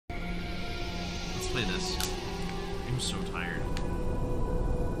play this. I'm so tired.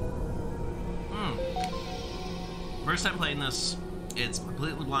 First time playing this. It's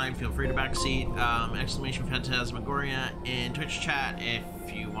completely blind. Feel free to backseat. Exclamation Phantasmagoria in Twitch chat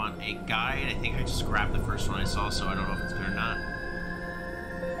if you want a guide. I think I just grabbed the first one I saw, so I don't know if it's good or not.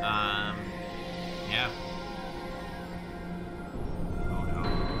 Yeah. Oh no.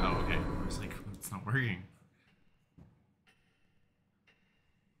 Oh, okay. I was like, it's not working.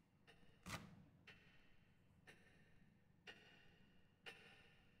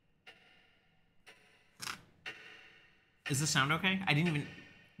 Is the sound okay? I didn't even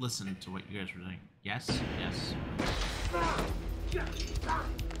listen to what you guys were saying. Yes? Yes.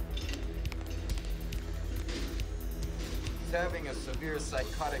 He's having a severe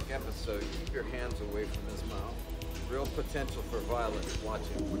psychotic episode. Keep your hands away from his mouth. Real potential for violence. Watch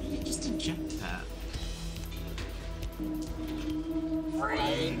him. Where did he just inject that?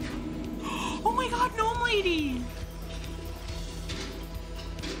 Freak! Oh my god, Gnome Lady!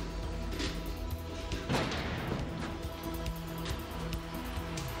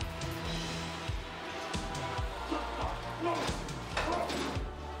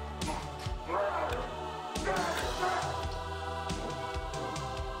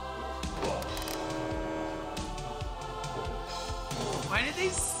 Why did they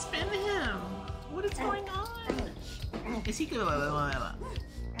spin him? What is going on? Is he good?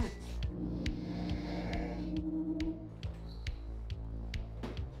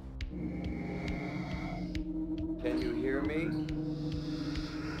 Can you hear me?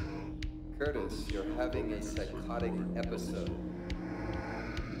 Curtis, you're having a psychotic episode.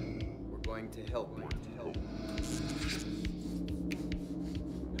 We're going to help you.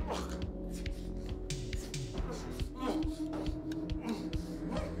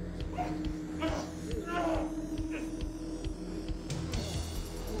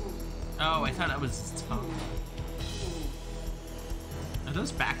 Oh, I thought that was his tongue. Are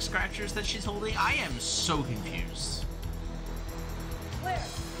those back scratchers that she's holding? I am so confused. Where?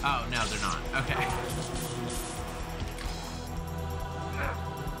 Oh, no, they're not. Okay.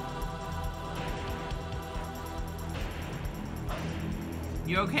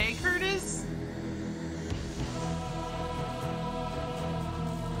 You okay, Curtis?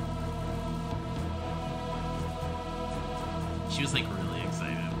 She was like really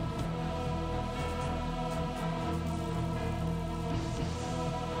excited.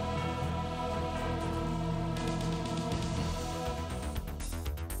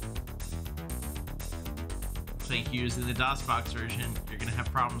 Like using the DOSBox version, you're gonna have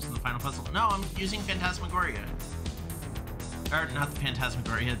problems in the final puzzle. No, I'm using Phantasmagoria. Or not the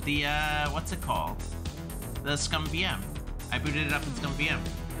Phantasmagoria, the what's it called? The Scum VM. I booted it up in Scum VM.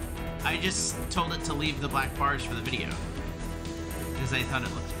 I just told it to leave the black bars for the video. Because I thought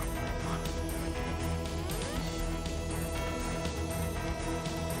it looked fun.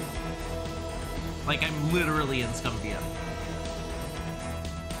 Like I'm literally in Scum VM.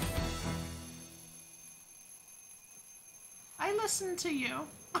 Listen to you.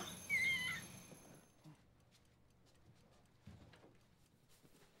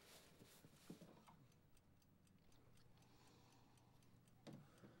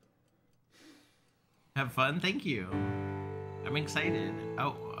 Have fun? Thank you. I'm excited.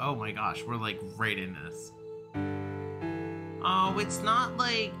 Oh my gosh, we're like right in this. Oh, it's not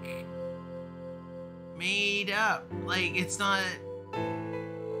like made up. Like it's not.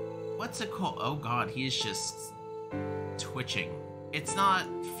 What's it called? Oh god, he's just twitching. It's not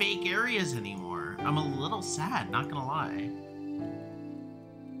fake areas anymore. I'm a little sad, not gonna lie.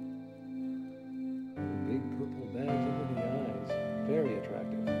 Big purple bags under the eyes. Very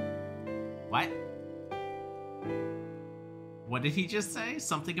attractive. What? What did he just say?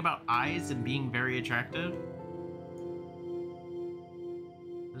 Something about eyes and being very attractive?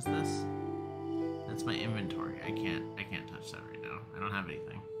 What is this? That's my inventory. I can't touch that right now. I don't have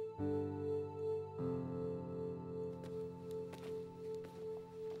anything.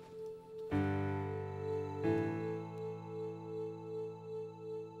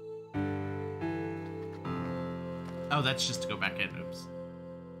 Oh, that's just to go back in. Oops.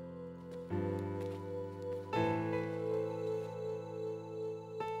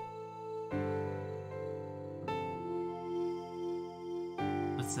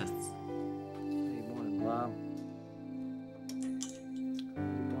 What's this? Hey, morning, Mom.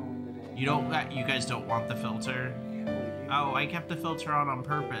 You don't. You guys don't want the filter? Oh, I kept the filter on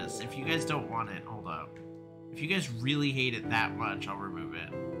purpose. If you guys don't want it, hold up. If you guys really hate it that much, I'll remove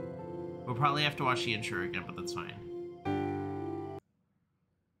it. We'll probably have to watch the intro again, but that's fine.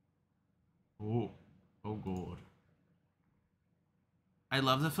 Oh god. I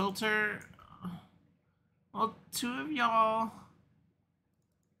love the filter. Well, two of y'all...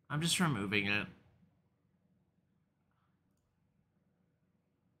 I'm just removing it.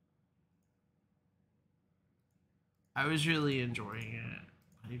 I was really enjoying it.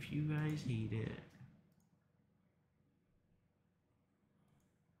 But if you guys hate it...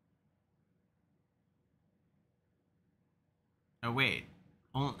 Oh, wait.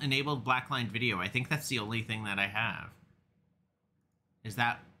 Enabled blackline video. I think that's the only thing that I have. Is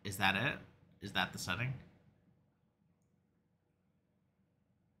that it? Is that the setting?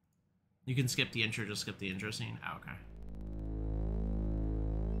 You can skip the intro, just skip the intro scene? Oh, okay.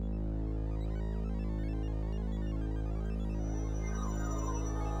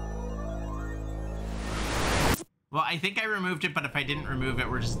 Well, I think I removed it, but if I didn't remove it,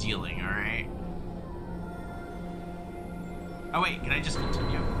 we're just dealing, alright? Oh wait, can I just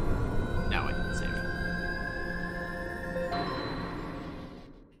continue? No, I didn't save.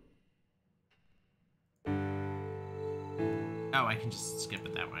 Oh, I can just skip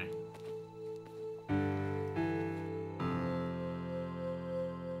it that way.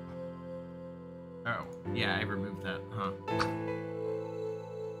 Oh, yeah, I removed that, huh?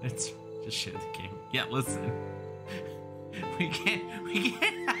 It's just shit the game. Yeah, listen. We can't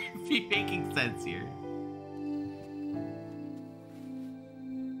be making sense here.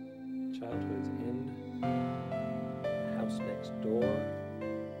 Childhood's End, House Next Door,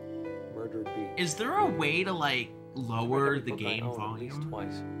 Murder Beat. Is there a way to, like, lower the game At least volume?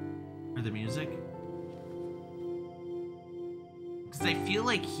 twice. Or the music? Because I feel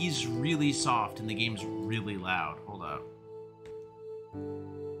like he's really soft and the game's really loud. Hold up.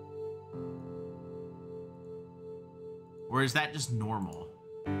 Or is that just normal?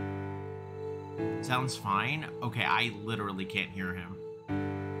 Sounds fine? Okay, I literally can't hear him.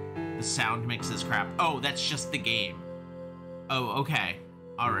 The sound mix is crap. Oh, that's just the game. Oh, okay.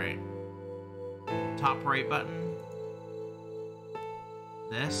 Alright. Top right button.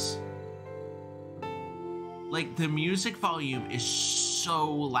 This. Like, the music volume is so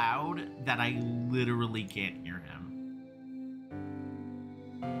loud that I literally can't hear him.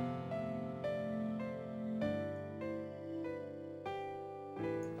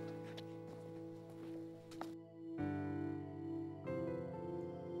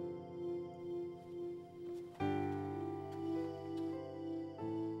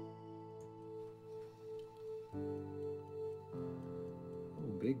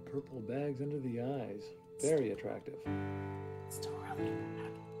 Big purple bags under the eyes. Very attractive. It's still really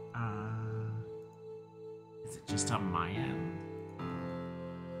bad. Is it just on my end?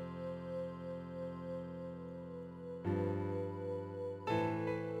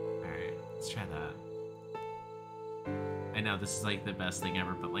 Alright, let's try that. I know this is like the best thing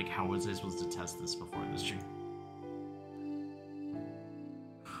ever, but like how was I supposed to test this before the stream?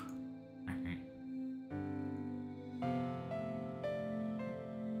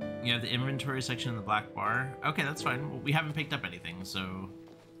 You have the inventory section in the black bar. Okay, that's fine. Well, we haven't picked up anything, so...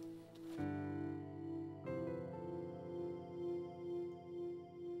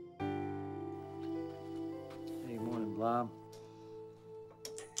 Hey, morning, Blob.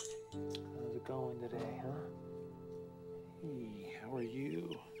 How's it going today, huh? Hey, how are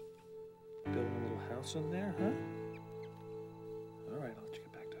you? Building a little house in there, huh? All right, I'll let you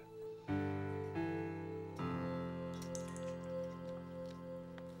get back to it.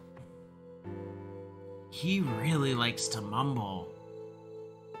 He really likes to mumble.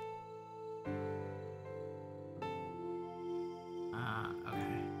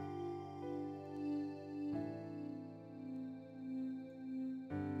 Okay.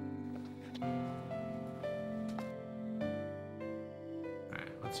 Alright,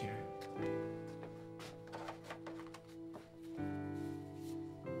 let's hear it.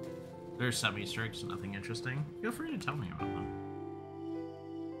 There's some Easter eggs, nothing interesting. Feel free to tell me about them.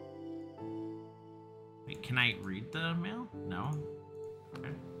 Wait, can I read the mail? No? Okay.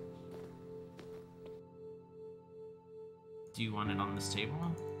 Do you want it on this table?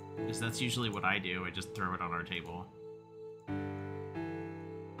 Because that's usually what I do. I just throw it on our table.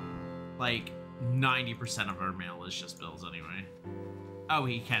 Like, 90% of our mail is just bills anyway. Oh,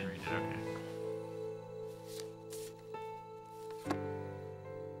 he can read it, okay.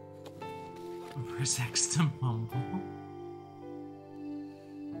 Press X to mumble.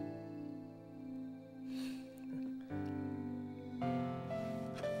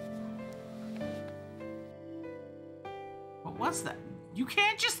 What was that? You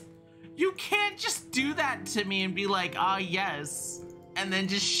can't just do that to me and be like, ah, yes, and then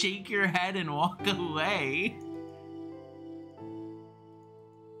just shake your head and walk away.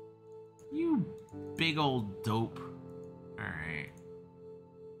 You big old dope. All right.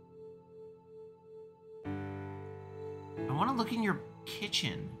 want to look in your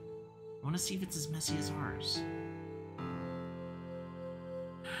kitchen. I want to see if it's as messy as ours.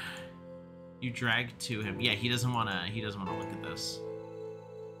 You drag to him. Yeah, he doesn't want to look at this.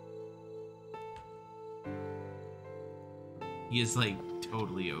 He is like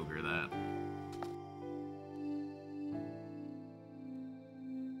totally ogre that.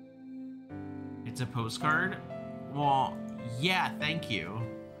 It's a postcard? Well, yeah, thank you.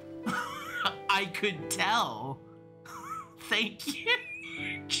 I could tell. Thank you.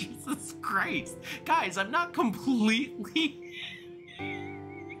 Jesus Christ. Guys, I'm not completely...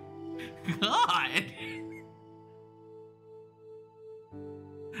 God.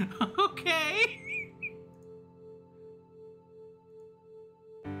 Okay.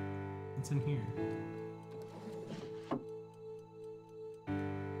 What's in here?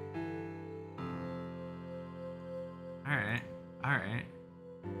 Alright. Alright.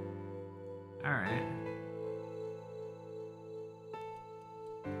 Alright.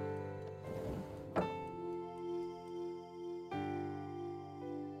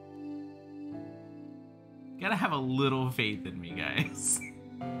 Gotta have a little faith in me, guys.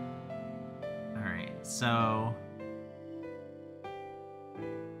 Alright, so...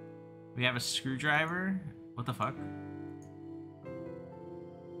 we have a screwdriver. What the fuck?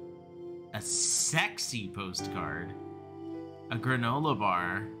 A sexy postcard. A granola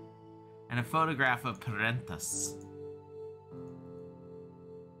bar. And a photograph of Parentas.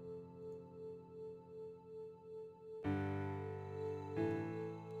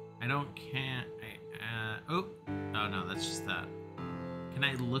 Can't. Oh no, that's just that. Can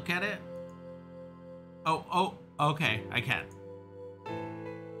I look at it? Oh, okay, I can.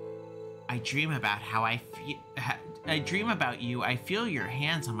 I dream about how I feel. I dream about you. I feel your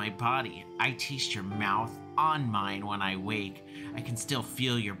hands on my body. I taste your mouth on mine when I wake. I can still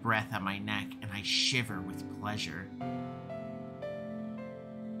feel your breath on my neck, and I shiver with pleasure.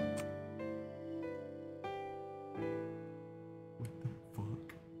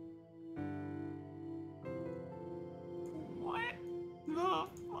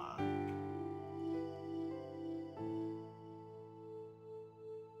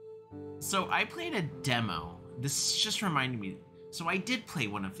 So I played a demo. This just reminded me. So I did play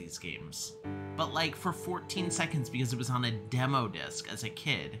one of these games, but like for 14 seconds because it was on a demo disc as a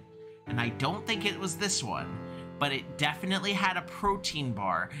kid. And I don't think it was this one, but it definitely had a protein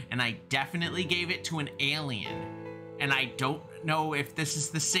bar, and I definitely gave it to an alien. And I don't know if this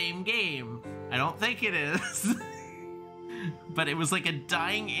is the same game. I don't think it is. But it was like a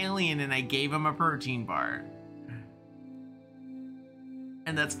dying alien, and I gave him a protein bar.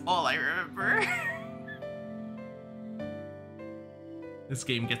 And that's all I remember. This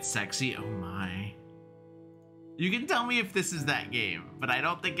game gets sexy. Oh my. You can tell me if this is that game, but I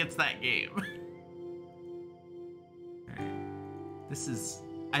don't think it's that game. Alright. This is...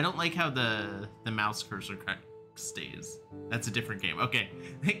 I don't like how the mouse cursor stays. That's a different game. Okay,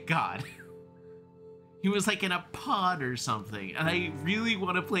 thank God. He was like in a pod or something, and I really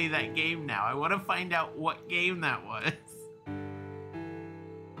want to play that game now. I want to find out what game that was.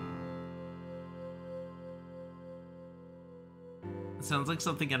 It sounds like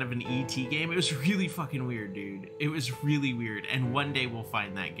something out of an ET game. It was really fucking weird, dude. It was really weird, and one day we'll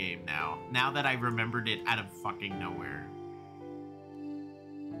find that game now. Now that I remembered it out of fucking nowhere.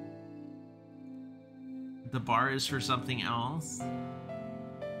 The bar is for something else?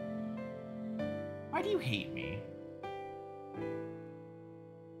 Why do you hate me?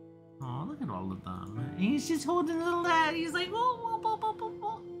 Oh, look at all of them. And he's just holding a little head. He's like, whoa, whoa, whoa, whoa, whoa,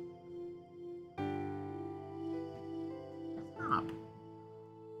 whoa. Stop.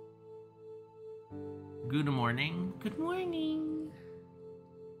 Good morning. Good morning.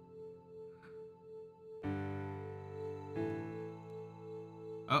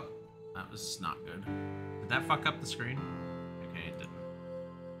 Oh, that was not good. Did that fuck up the screen? Okay, it didn't.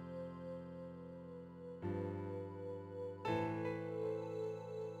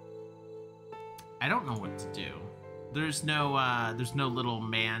 I don't know what to do. There's no little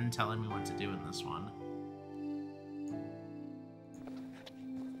man telling me what to do in this one.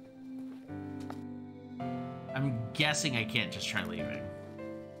 I'm guessing I can't just try leaving.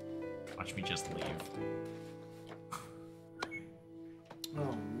 Watch me just leave.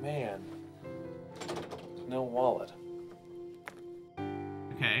 Oh man. No wallet.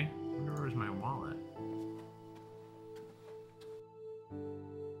 Okay. I wonder where's my wallet.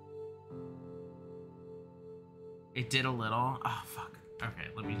 It did a little. Oh fuck. Okay,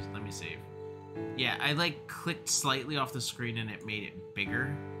 let me save. Yeah, I like clicked slightly off the screen and it made it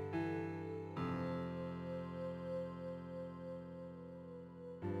bigger.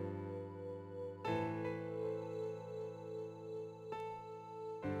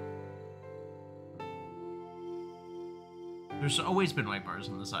 There's always been white bars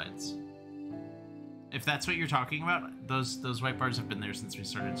on the sides. If that's what you're talking about, those white bars have been there since we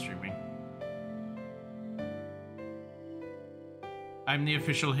started streaming. I'm the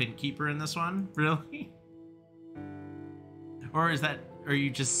official hint keeper in this one? Really? Or is that, are you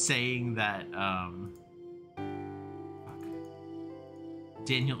just saying that, fuck.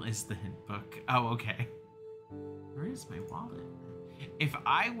 Daniel is the hint book. Oh, okay. Where is my wallet? If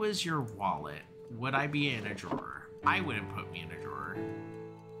I was your wallet, would I be in a drawer? I wouldn't put me in a drawer.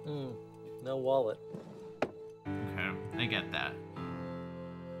 No wallet. Okay, I get that.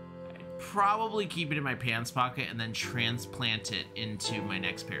 I'd probably keep it in my pants pocket and then transplant it into my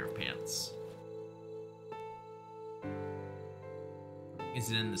next pair of pants. Is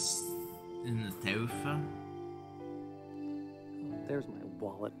it in the sofa? There's my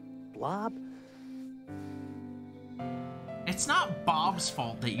wallet. Blob? It's not Bob's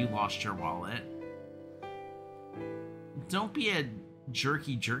fault that you lost your wallet. Don't be a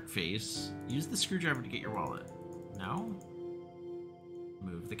jerky jerk face. Use the screwdriver to get your wallet. No?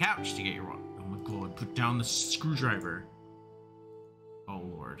 Move the couch to get your wallet. Oh my god, put down the screwdriver. Oh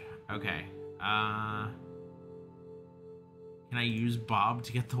lord. Okay. Can I use Bob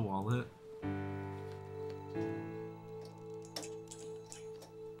to get the wallet?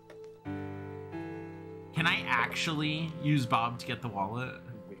 Can I actually use Bob to get the wallet?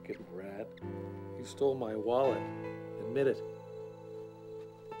 Wicked rat. You stole my wallet. Admit it.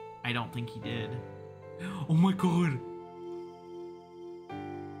 I don't think he did. Oh my god.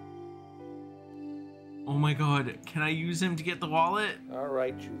 Oh my god. Can I use him to get the wallet? All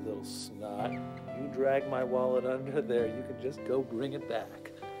right, you little snot. You drag my wallet under there. You can just go bring it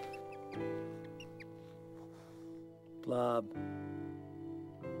back. Blob.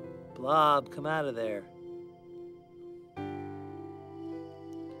 Blob, come out of there.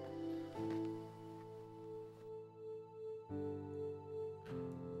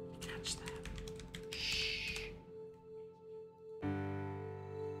 Catch that. Shh.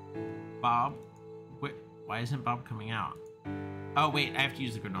 Bob? Wait, why isn't Bob coming out? Oh wait, I have to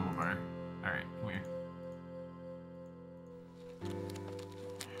use the granola bar. Alright, come here.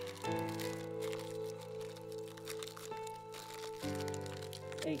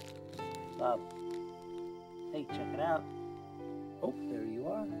 Hey, Bob. Hey, check it out. Oh, there you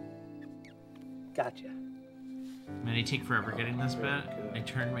are. Gotcha. Man, I take forever getting this very bit. good. I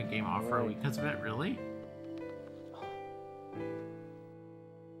turned my game off for a week because of it, really?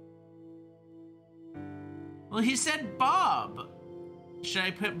 Well, he said Bob. Should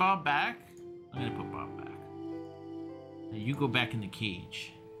I put Bob back? I'm gonna put Bob back. Now you go back in the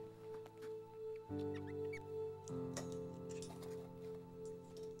cage.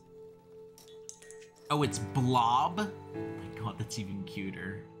 Oh, it's Blob? Oh my god, that's even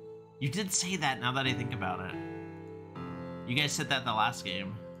cuter. You did say that now that I think about it. You guys said that in the last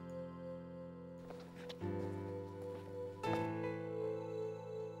game.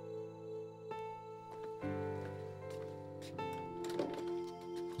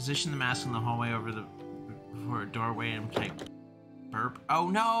 Position the mask in the hallway over the before a doorway and type burp. Oh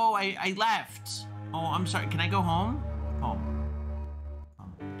no, I left. Oh, I'm sorry. Can I go home? Home.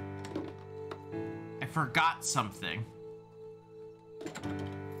 I forgot something.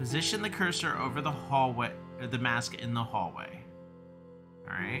 Position the cursor over the hallway, or the mask in the hallway.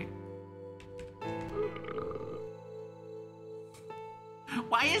 All right.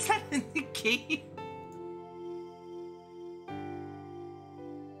 Why is that in the game?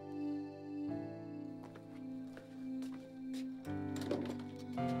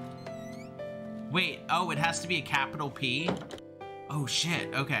 Wait, oh, it has to be a capital P? Oh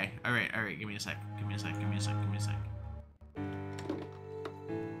shit, okay. Alright, give me a sec. Give me a sec.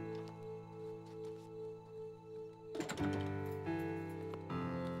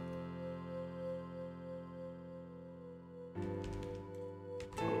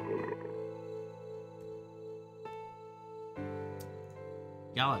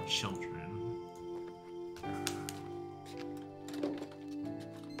 Y'all have children.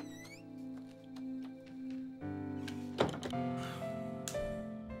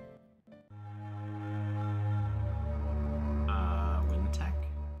 Wintech?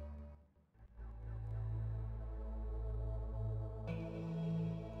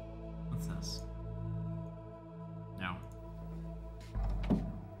 What's this? No.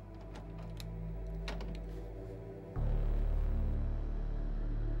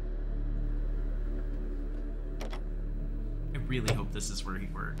 I really hope this is where he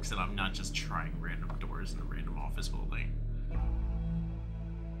works and I'm not just trying random doors in a random office building.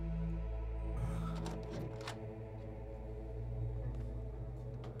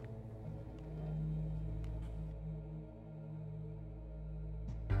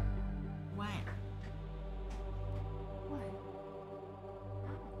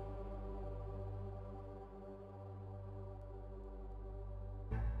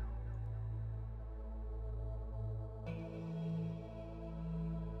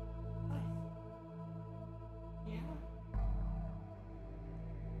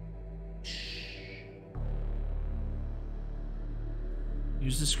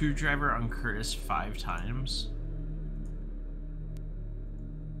 Use the screwdriver on Curtis 5 times.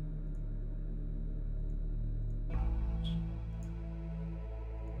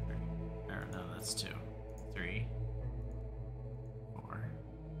 No, that's 2. 3. 4.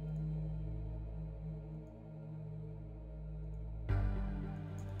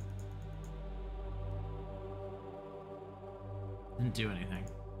 Didn't do anything.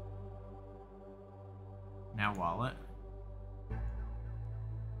 Now wallet.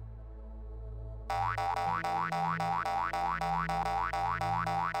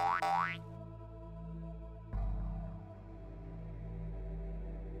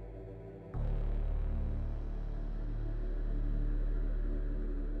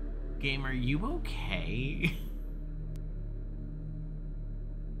 Game, are you okay?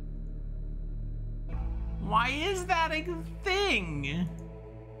 Why is that a thing?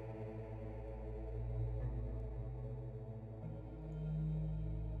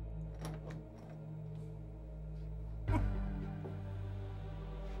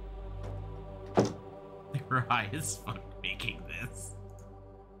 Why is fuck making this?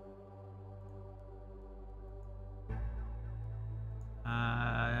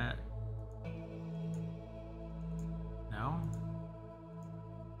 No?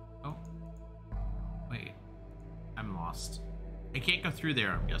 Oh. Wait. I'm lost. I can't go through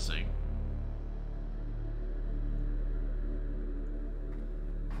there, I'm guessing.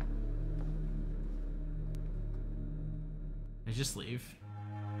 I just leave.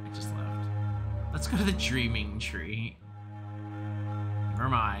 I just left. Let's go to the dreaming tree. Never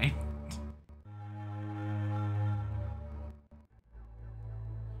mind.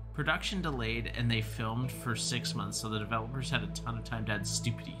 Production delayed and they filmed for 6 months, so the developers had a ton of time to add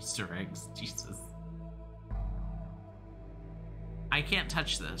stupid Easter eggs. Jesus. I can't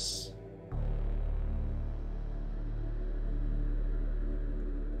touch this.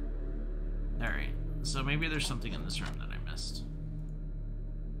 Alright, so maybe there's something in this room that I missed.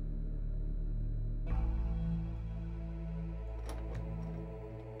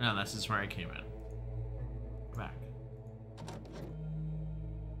 No, this is where I came in. Go back.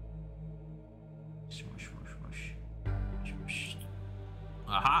 Smush, smush, smush. Smush.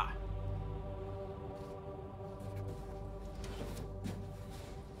 Aha!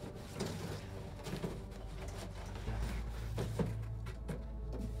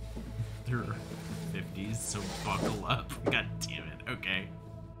 They're 50s, so buckle up. God damn it. Okay.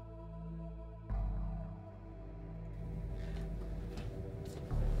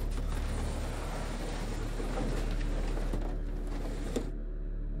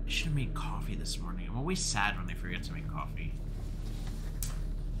 I should have made coffee this morning. I'm always sad when I forget to make coffee.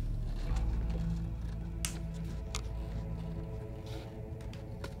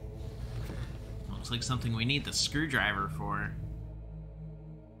 Looks like something we need the screwdriver for.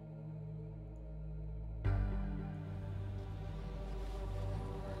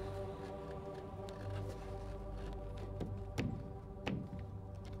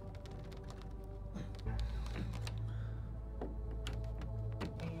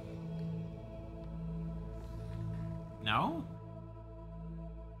 No?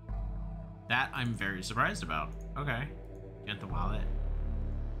 That I'm very surprised about. Okay. You want the wallet?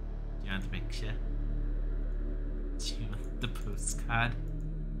 Do you want the picture? Do you want the postcard?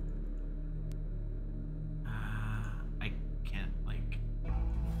 I can't, like...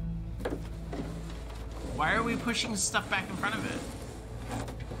 Why are we pushing stuff back in front of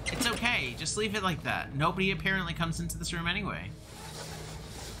it? It's okay, just leave it like that. Nobody apparently comes into this room anyway.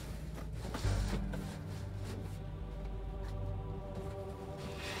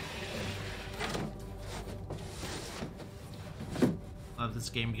 Love this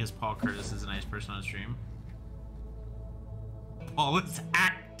game because Paul Curtis is a nice person on stream. Paul is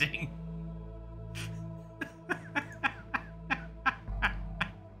acting.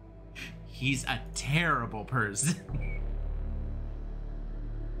 He's a terrible person.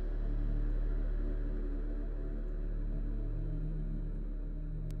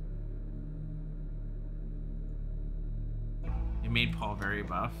 It made Paul very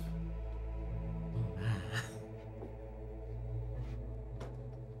buff.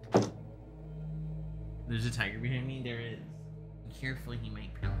 There's a tiger behind me. There is. Be careful, he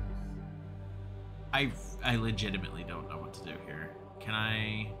might pounce. I legitimately don't know what to do here. Can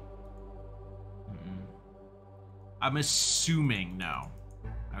I? I'm assuming no.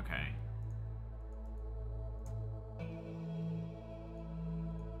 Okay.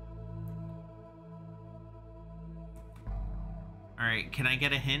 All right. Can I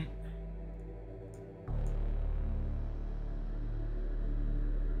get a hint?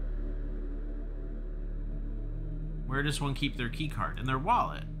 Where does one keep their key card? In their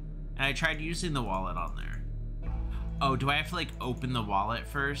wallet. And I tried using the wallet on there. Oh, do I have to like open the wallet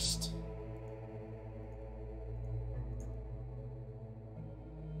first?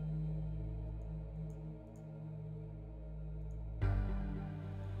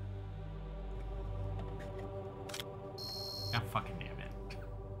 Oh, fucking damn it.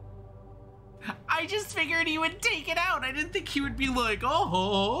 I just figured he would take it out. I didn't think he would be like,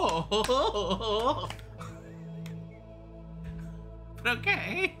 oh. But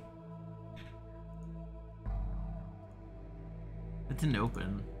okay. It didn't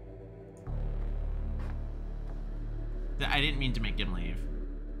open. I didn't mean to make him leave.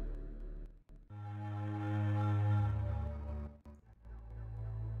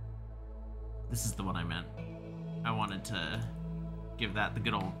 This is the one I meant. I wanted to give that the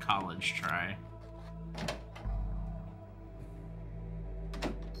good old college try.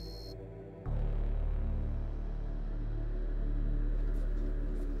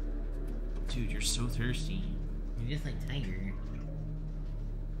 Dude, you're so thirsty. You're just like tiger.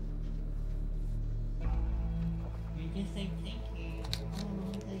 You're just like tiger.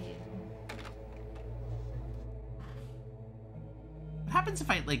 What happens if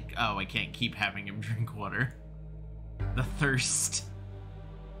I like, oh, I can't keep having him drink water. The thirst.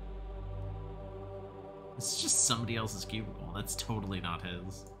 It's just somebody else's cubicle. That's totally not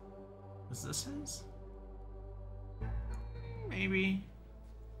his. Is this his? Maybe.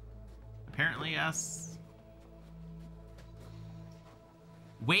 Apparently, yes.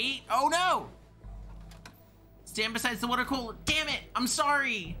 Wait! Oh no! Stand beside the water cooler. Damn it! I'm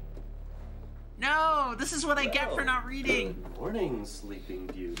sorry! No! This is what I get for not reading! Good morning, Sleeping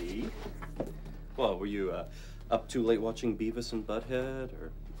Beauty. Well, were you up too late watching Beavis and Butthead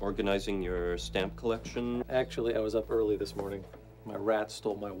or organizing your stamp collection? Actually, I was up early this morning. My rat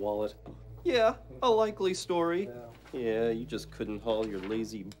stole my wallet. Yeah, a likely story. Yeah, you just couldn't haul your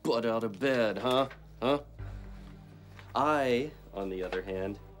lazy butt out of bed, huh? Huh? I, on the other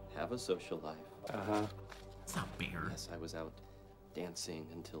hand, have a social life. Uh-huh. It's not fair. Yes, I was out dancing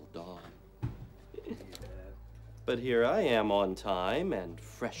until dawn. But here I am on time and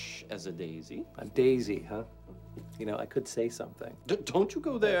fresh as a daisy. A daisy, huh? You know, I could say something. Don't you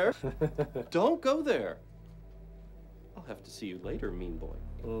go there. Don't go there. I'll have to see you later, mean boy.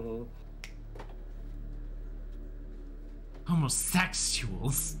 Mm-hmm.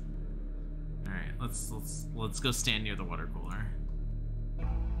 Homosexuals. All right, let's go stand near the water cooler. All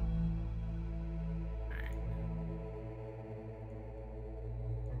right.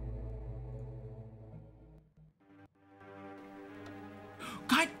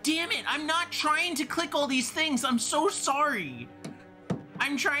 God damn it! I'm not trying to click all these things. I'm so sorry.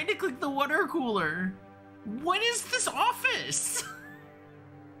 I'm trying to click the water cooler. What is this office?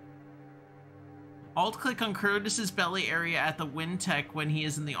 Alt-click on Curtis's belly area at the Wintech when he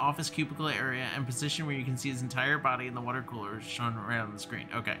is in the office cubicle area and position where you can see his entire body in the water cooler shown right on the screen.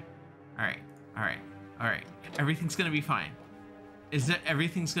 Okay. Alright. Alright. Alright. Everything's gonna be fine.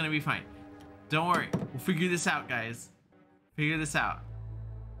 Everything's gonna be fine. Don't worry. We'll figure this out, guys. Figure this out.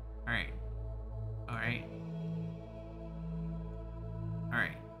 Alright. Alright.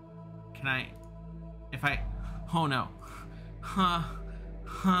 Alright. Can I... If I... Oh no. Huh.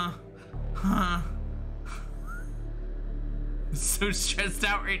 I'm so stressed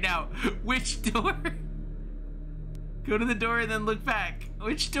out right now. Which door? Go to the door and then look back.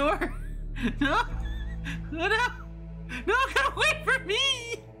 Which door? No. No, no. No, get away from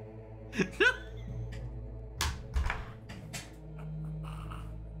me. No.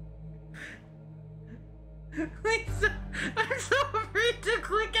 Lisa, I'm so afraid to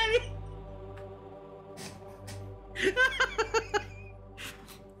click anything.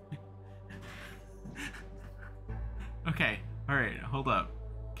 Okay, alright, hold up.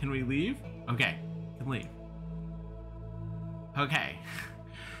 Can we leave? Okay, can leave. Okay.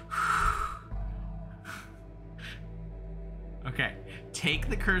 Okay, take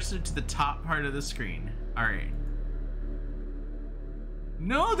the cursor to the top part of the screen. Alright.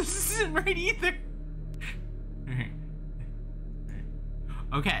 No, this isn't right either. Alright.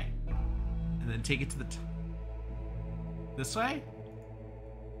 Okay. And then take it to the this way?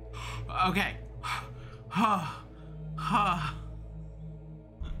 Okay.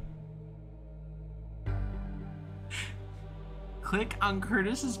 Click on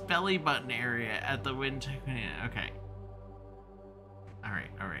Curtis's belly button area at the wind. Okay. Alright.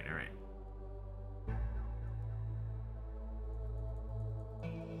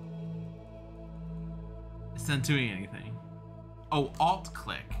 It's not doing anything. Oh, alt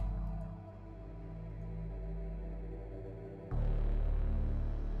click.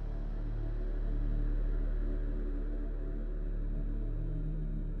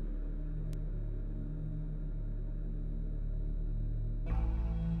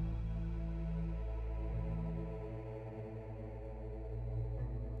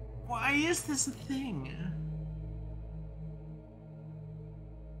 Why is this a thing?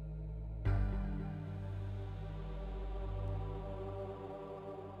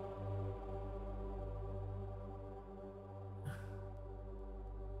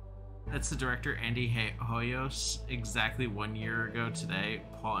 That's the director, Andy Hoyos. Exactly 1 year ago today,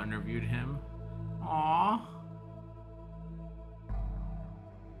 Paul interviewed him. Aww.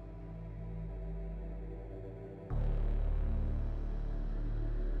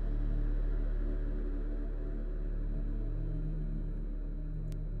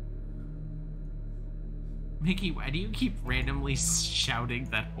 Mickey, why do you keep randomly shouting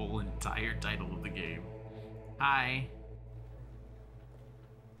that whole entire title of the game? Hi.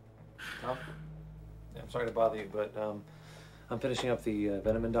 Oh. Yeah, I'm sorry to bother you, but I'm finishing up the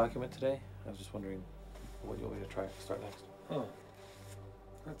Venomman document today. I was just wondering what you want me to try to start next. Oh,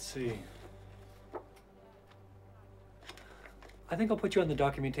 let's see. I think I'll put you on the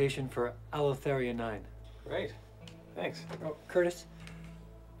documentation for Allotheria 9. Great, thanks. Oh, Curtis,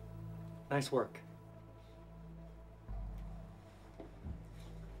 nice work.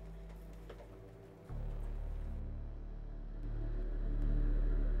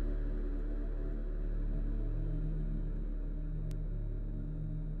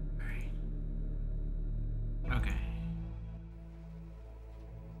 Okay.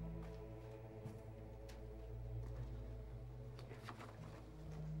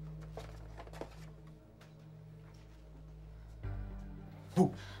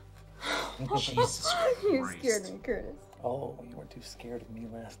 Jesus You Christ. scared me, Curtis. Oh, you weren't too scared of me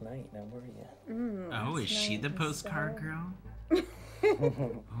last night, now were you? Oh, is she the postcard girl?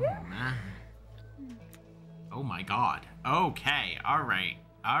 Oh, man. Oh my god. Okay, alright.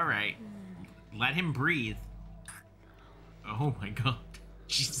 Alright. Let him breathe. Oh my god.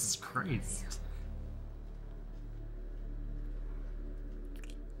 Jesus Christ.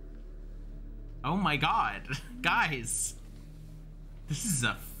 Oh my god. Guys. This is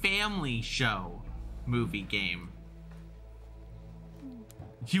a family show movie game.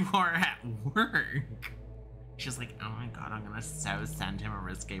 You are at work. She's like, oh my god, I'm gonna send him a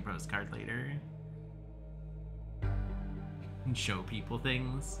risque postcard later. And show people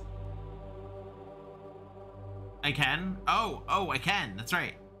things. I can? Oh, I can. That's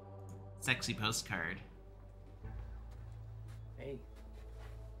right. Sexy postcard. Hey.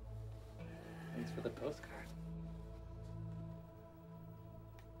 Thanks for the postcard.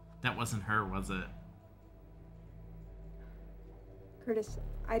 That wasn't her, was it? Curtis,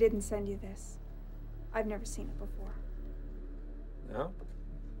 I didn't send you this. I've never seen it before. No?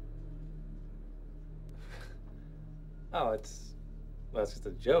 Oh, well, it's just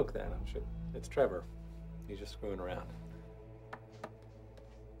a joke then, I'm sure. It's Trevor. He's just screwing around.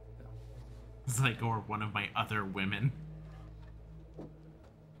 It's like, or one of my other women.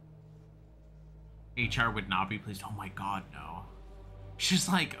 HR would not be pleased. Oh my god, no. She's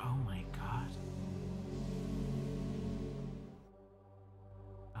like, oh my god.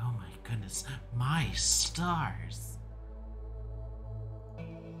 Oh my goodness. My stars.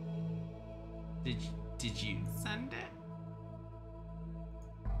 Did you send it?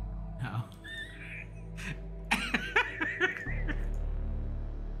 No.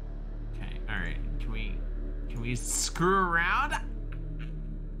 Okay, alright. Can we screw around?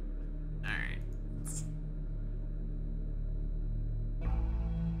 Alright.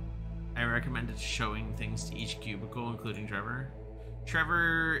 I recommended showing things to each cubicle, including Trevor.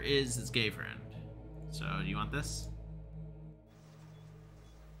 Trevor is his gay friend. So, do you want this?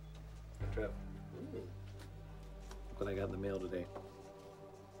 Hey, Trev. Look what I got in the mail today.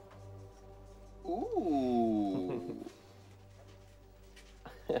 Ooh.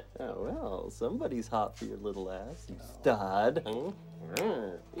 Well, somebody's hot for your little ass, you stud.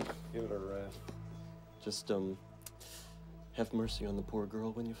 Give it a rest. Just, have mercy on the poor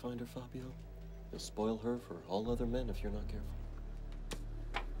girl when you find her, Fabio. You'll spoil her for all other men if you're not careful.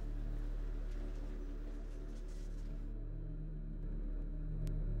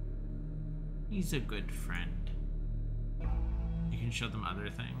 He's a good friend. You can show them other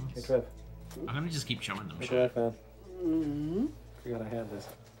things. Hey, Trev. I'm gonna just keep showing them Hey, shit. Trev, man. Forgot I had this.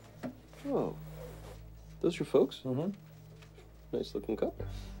 Oh. Those your folks? Mm-hmm. Nice looking couple.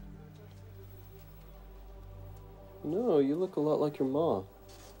 No, you look a lot like your ma.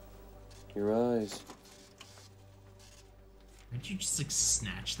 Your eyes. Why'd you just like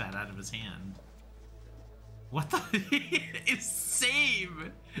snatch that out of his hand? What the? It's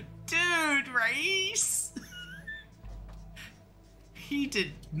same! Dude, Rice! He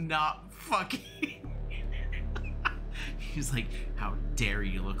did not fucking... He's like, how dare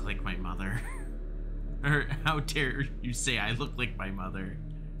you look like my mother? Or how dare you say I look like my mother?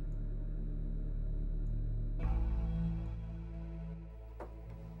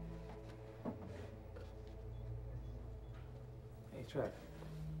 check.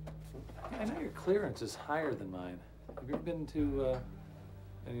 I know your clearance is higher than mine. Have you ever been to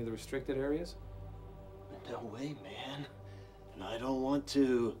any of the restricted areas? No way, man. And I don't want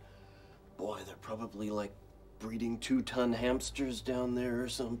to. Boy, they're probably like breeding 2-ton hamsters down there or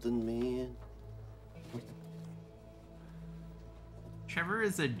something, man. Trevor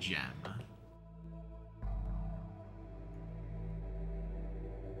is a gem.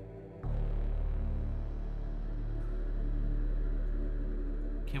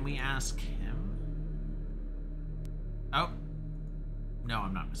 Can we ask him? Oh. No,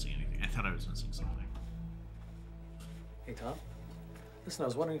 I'm not missing anything. I thought I was missing something. Hey, Tom. Listen, I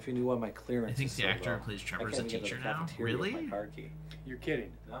was wondering if you knew why my clearance I think is the so actor low. who plays I Trevor is a can't get to the teacher now? cafeteria with Really? my car key. You're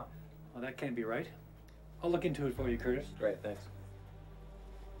kidding. No. Well, that can't be right. I'll look into it for you, Curtis. Great, thanks.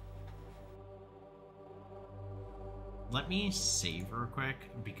 Let me save real quick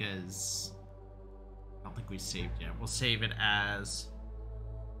because I don't think we saved yet. We'll save it as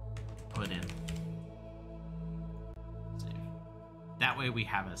put in. Save. That way we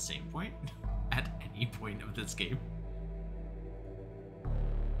have a save point at any point of this game.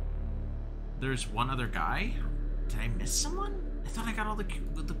 There's one other guy. Did I miss someone? I thought I got all the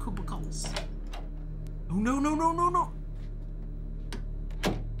cubicles. Oh no no no no no!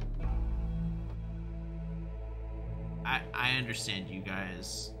 I understand you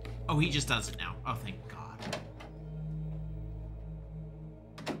guys. Oh, he just does it now. Oh, thank God.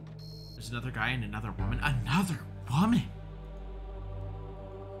 There's another guy and another woman. Another woman!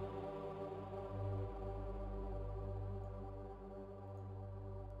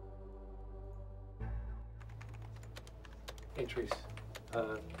 Hey, Treese.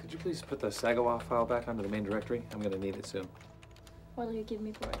 Could you please put the Sagawa file back onto the main directory? I'm gonna need it soon. What'll you give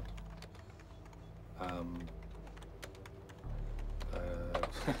me for it?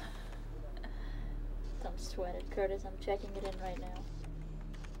 Don't sweat it, Curtis. I'm checking it in right now.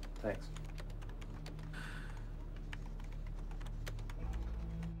 Thanks.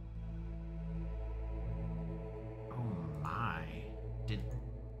 Oh my.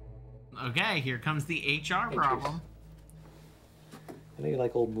 Okay, here comes the HR Hey, problem. I know you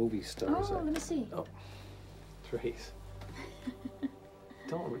like old movie stars. Oh, let me see. Oh, Trace.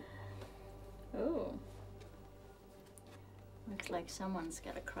 Don't. Oh. Looks like someone's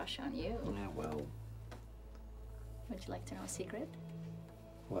got a crush on you. Yeah, well. Would you like to know a secret?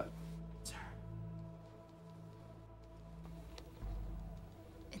 What? Sir.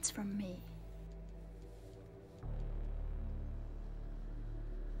 It's from me.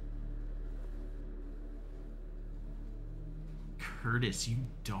 Curtis, you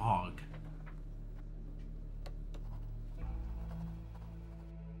dog.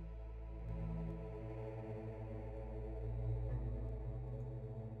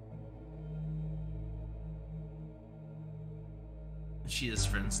 She is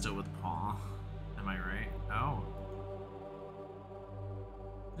friends still with Paul. Am I right? Oh.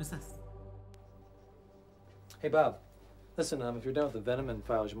 Who's this? Hey, Bob. Listen, if you're done with the Venom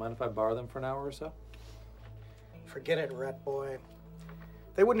files, you mind if I borrow them for an hour or so? Forget it, rat boy.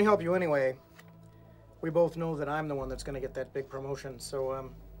 They wouldn't help you anyway. We both know that I'm the one that's gonna get that big promotion,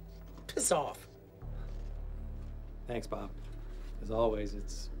 so, piss off. Thanks, Bob. As always,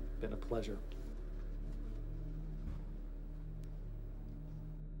 it's been a pleasure.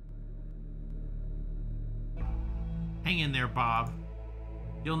 Hang in there, Bob.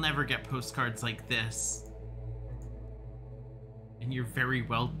 You'll never get postcards like this. In your very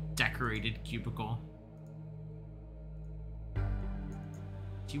well decorated cubicle.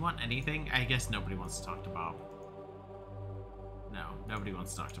 Do you want anything? I guess nobody wants to talk to Bob. No, nobody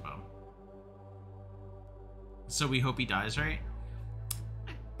wants to talk to Bob. So we hope he dies, right?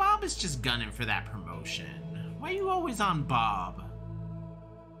 Bob is just gunning for that promotion. Why are you always on Bob?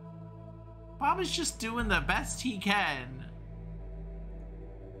 Bob is just doing the best he can.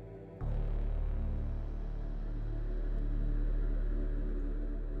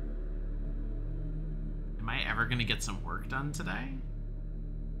 Am I ever gonna get some work done today?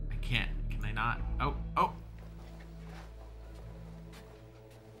 I can't. Can I not? Oh, oh.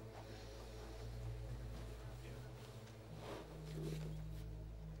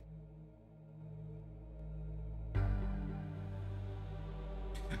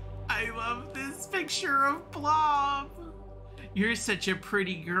 I love this picture of Blob. You're such a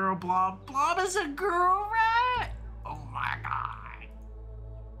pretty girl, Blob. Blob is a girl rat. Oh my god.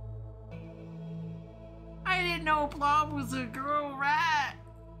 I didn't know Blob was a girl rat.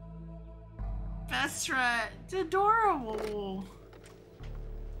 Best rat. It's adorable.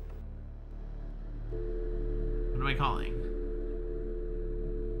 What am I calling?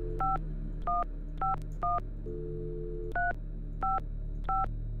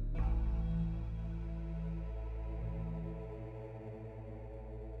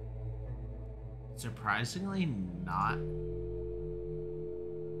 Surprisingly not.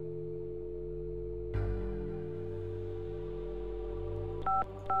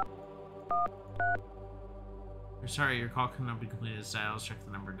 Sorry, your call cannot be completed. Dials, check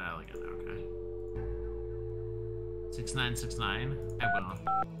the number, dial again. Okay. 6969. I will.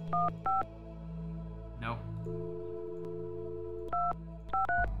 Nope.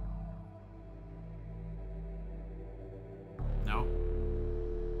 Nope.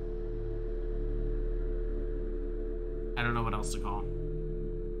 I don't know what else to call.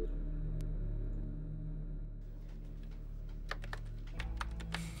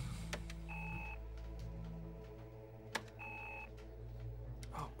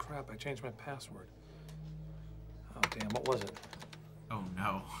 Oh crap, I changed my password. Oh damn, what was it? Oh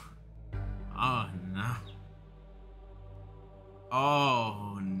no. Oh no.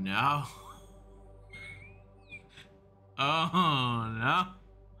 Oh no. Oh no.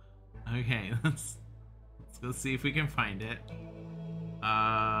 Okay, let's go see if we can find it.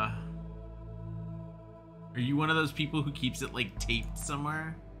 Are you one of those people who keeps it like taped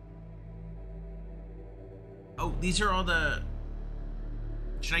somewhere? Oh, these are all the...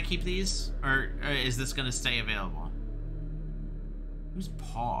 Should I keep these? Or is this gonna stay available? Who's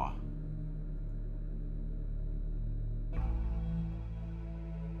Paw?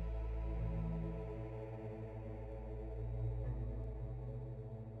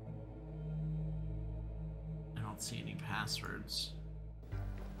 I don't see any passwords.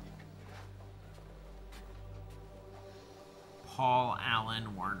 Paul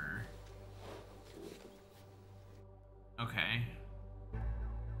Allen Warner. Okay.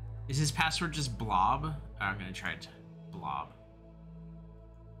 Is his password just blob? Oh, I'm gonna try it. Blob.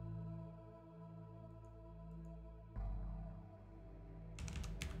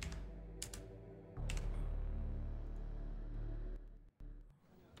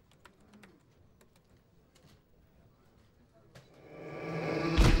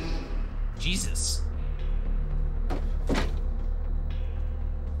 Jesus.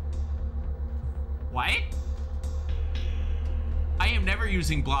 What? I am never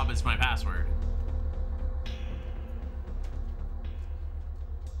using blob as my password.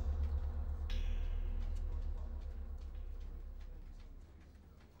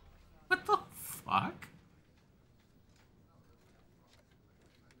 What the fuck?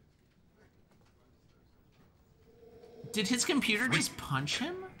 Did his computer just punch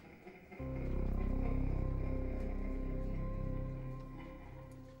him?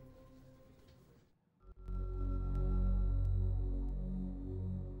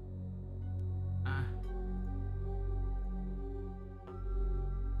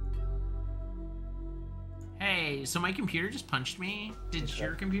 Hey, so my computer just punched me? Did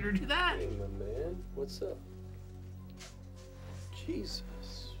your computer do that? Hey, my man, what's up?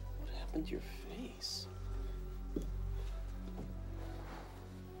 Jesus, what happened to your face?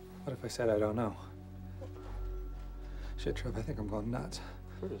 What if I said I don't know? Shit, Trev, I think I'm going nuts.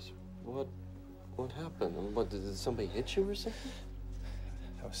 Curtis, what happened? What, did somebody hit you or something?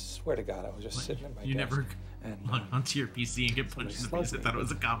 I swear to God, I was just sitting at my desk. You never and log onto your PC and get punched in the face. I thought it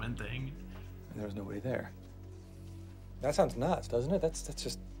was a common thing. And there was nobody there. That sounds nuts, doesn't it? That's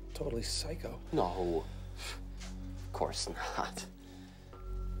just totally psycho. No, of course not.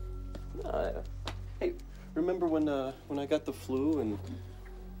 Hey, remember when I got the flu and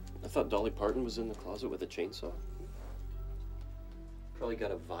I thought Dolly Parton was in the closet with a chainsaw? Probably got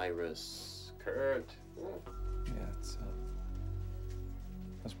a virus. Kurt. Yeah,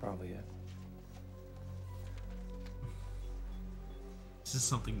 that's probably it. This is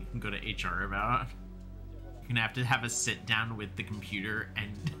something you can go to HR about. You're gonna have a sit down with the computer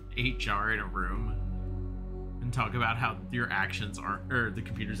and HR in a room and talk about how your actions aren't, or the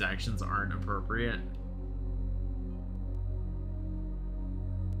computer's actions aren't appropriate.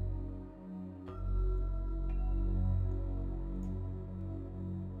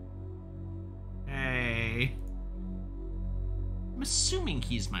 Hey. I'm assuming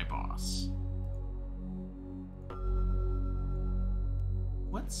he's my boss.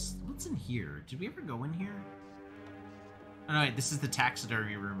 What's in here? Did we ever go in here? Oh no, wait, this is the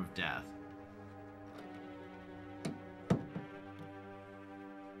taxidermy room of death.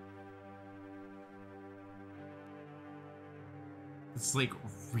 It's like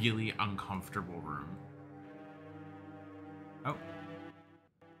really uncomfortable room. Oh.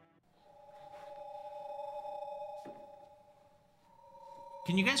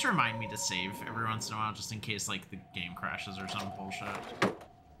 Can you guys remind me to save every once in a while, just in case, like, the game crashes or some bullshit?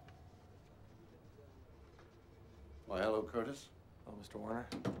 Why, hello, Curtis. Oh, Mr. Warner?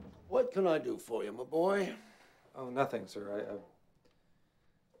 What can I do for you, my boy? Oh, nothing, sir.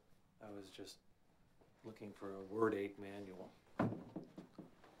 I was just looking for a Word 8 manual.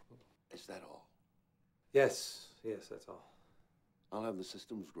 Is that all? Yes, that's all. I'll have the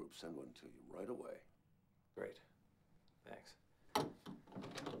systems group send one to you right away. Great. Thanks.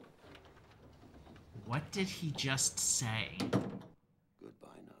 What did he just say?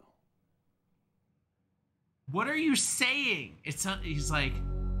 Goodbye now. What are you saying? He's like,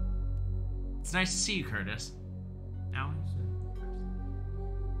 it's nice to see you, Curtis. Now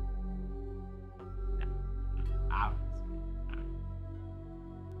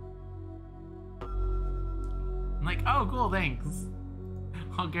I'm like, oh, cool, thanks.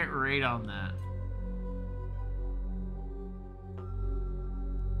 I'll get right on that.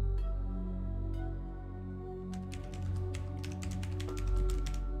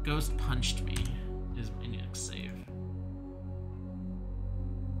 Ghost punched me is my next save.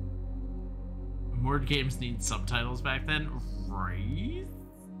 More games need subtitles back then, right?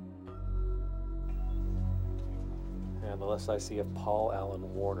 And the less I see of Paul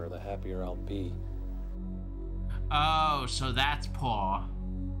Allen Warner, the happier I'll be. Oh, so that's Paul.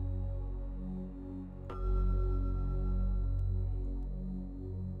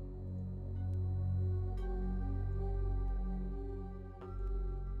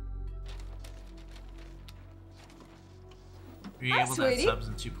 Were you able to add subs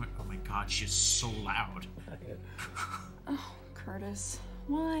in 2 point? Oh my god, she's so loud. Oh, Curtis.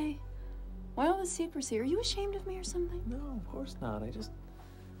 Why? Why all the secrecy? Are you ashamed of me or something? No, of course not. I just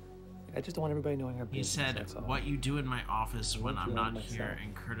don't want everybody knowing our business. He said, what you do in my office when I'm not here.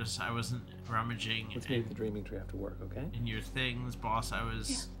 And Curtis, I wasn't rummaging. Let's make the dreaming tree after work, okay? In your things, boss, I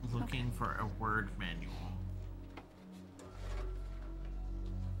was looking for a Word manual.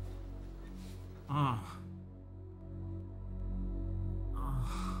 Oh.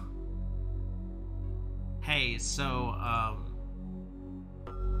 Hey, so,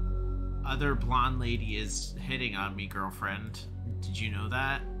 other blonde lady is hitting on me, girlfriend. Did you know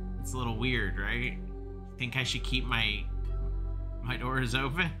that? It's a little weird, right? Think I should keep my doors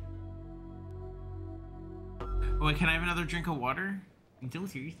open? Wait, can I have another drink of water? Don't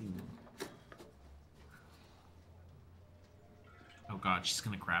seriously. Oh god, she's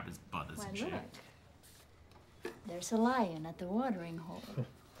gonna grab his butt, isn't she? Look. There's a lion at the watering hole.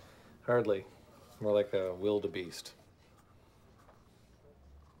 Hardly. More like a wildebeest.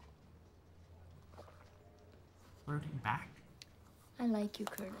 Flirting back? I like you,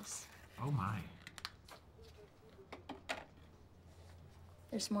 Curtis. Oh my.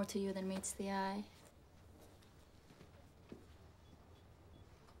 There's more to you than meets the eye.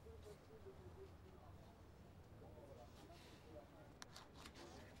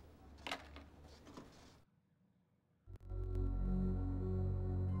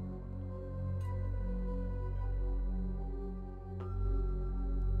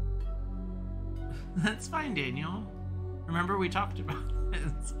 That's fine, Daniel. Remember we talked about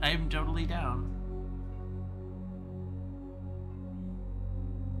this. I'm totally down.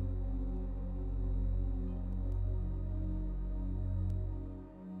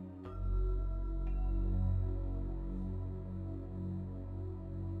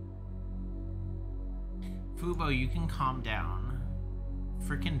 Fubo, you can calm down.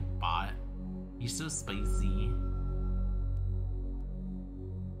 Freaking bot. You're so spicy.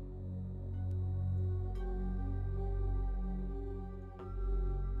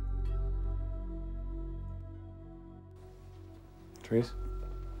 Trees?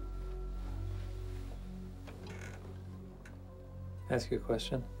 Ask you a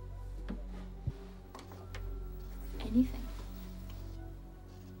question? Anything.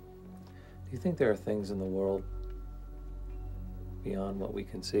 Do you think there are things in the world beyond what we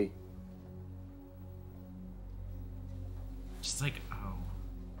can see? Just like, oh,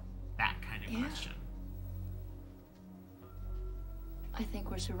 that kind of question. I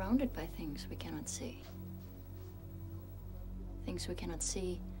think we're surrounded by things we cannot see. Things we cannot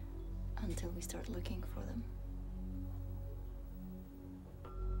see until we start looking for them.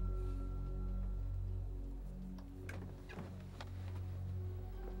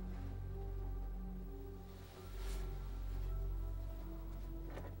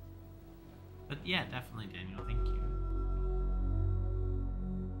 But yeah, definitely, Daniel. Thank you.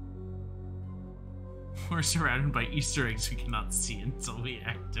 We're surrounded by Easter eggs we cannot see until we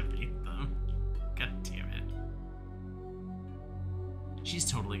activate them. God damn it. She's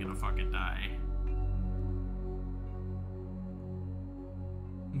totally gonna fucking die.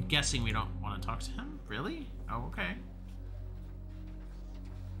 I'm guessing we don't want to talk to him? Really? Oh, okay.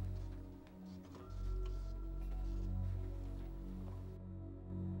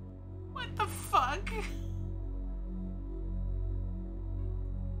 What the fuck?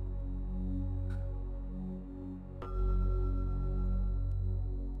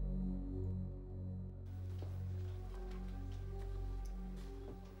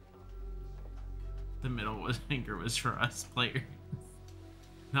 middle finger was for us players.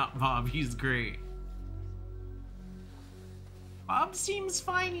 Not Bob, he's great. Bob seems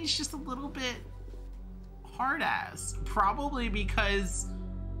fine, he's just a little bit hard ass. Probably because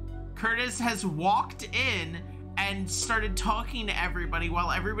Curtis has walked in and started talking to everybody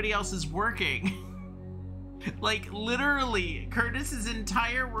while everybody else is working. Like, literally, Curtis's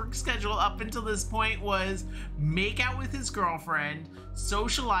entire work schedule up until this point was make out with his girlfriend,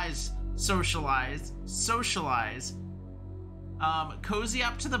 socialize, cozy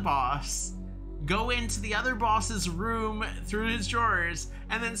up to the boss, go into the other boss's room through his drawers,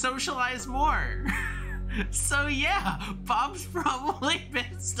 and then socialize more. So yeah, Bob's probably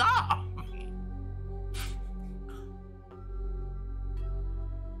pissed off.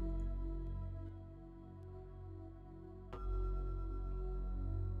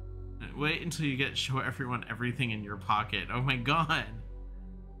 Wait until you get show everyone everything in your pocket. Oh my god.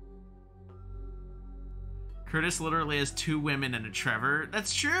 Curtis literally has 2 women and a Trevor.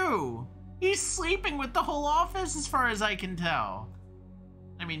 That's true. He's sleeping with the whole office as far as I can tell.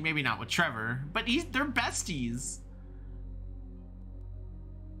 I mean, maybe not with Trevor, but they're besties.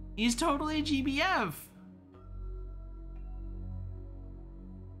 He's totally GBF.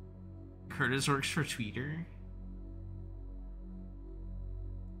 Curtis works for Twitter.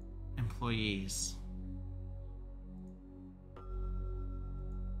 Employees.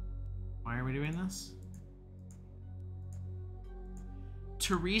 Why are we doing this?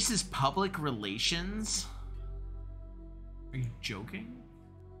 Teresa's public relations? Are you joking?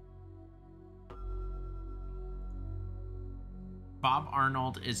 Bob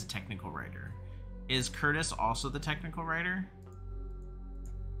Arnold is a technical writer. Is Curtis also the technical writer?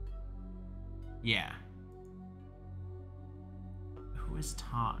 Yeah. Who is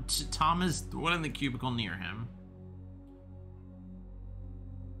Tom? Tom is the one in the cubicle near him.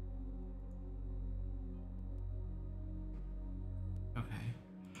 Okay.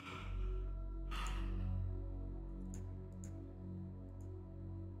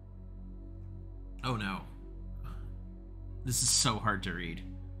 Oh no. This is so hard to read.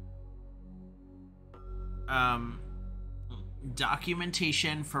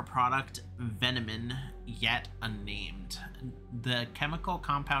 Documentation for product Venomin, yet unnamed. The chemical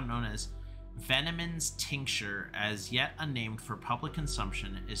compound known as Venomin's tincture, as yet unnamed for public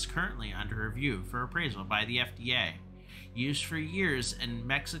consumption, is currently under review for appraisal by the FDA. Used for years in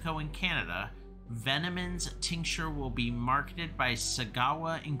Mexico and Canada, Venomin's tincture will be marketed by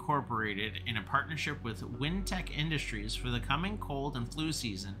Sagawa Incorporated in a partnership with Wintech Industries for the coming cold and flu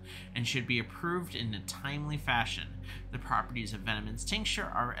season and should be approved in a timely fashion. The properties of Venomin's tincture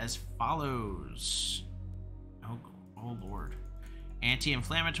are as follows. Oh lord.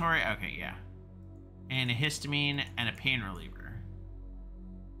 Anti-inflammatory, okay, yeah. Antihistamine and a pain reliever.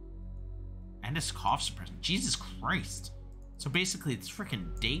 And a cough suppressant. Jesus Christ. So basically it's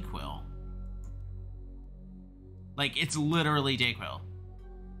freaking Dayquil. Like, it's literally Dayquil.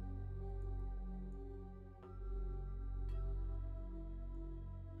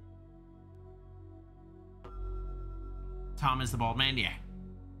 Tom is the bald man, yeah.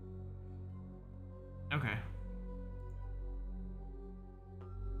 Okay.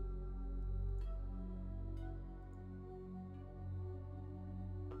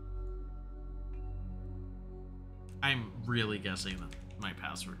 I'm really guessing that my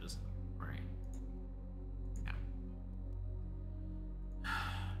password isn't right. Yeah.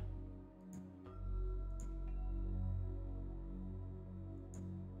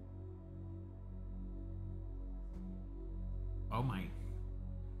 Oh my.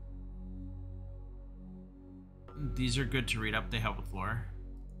 These are good to read up. They help with lore.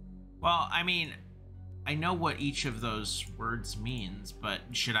 Well, I mean, I know what each of those words means, but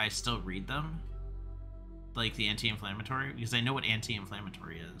should I still read them? Like the anti-inflammatory? Because I know what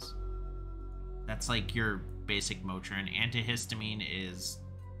anti-inflammatory is. That's like your basic Motrin. Antihistamine is...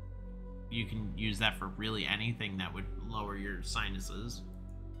 you can use that for really anything that would lower your sinuses.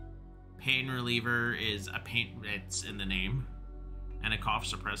 Pain reliever is a pain... it's in the name. And a cough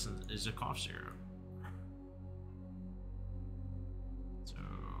suppressant is a cough syrup. So...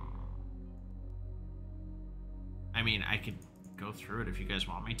 I mean, I could go through it if you guys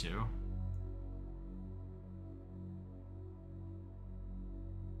want me to.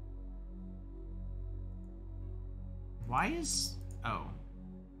 Why is... oh.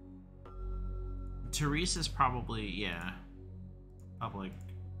 Teresa's probably, yeah. Public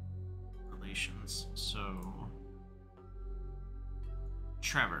relations, so...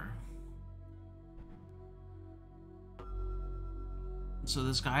 Trevor. So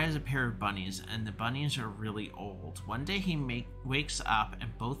this guy has a pair of bunnies, and the bunnies are really old. One day he wakes up and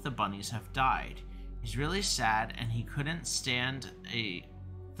both the bunnies have died. He's really sad, and he couldn't stand the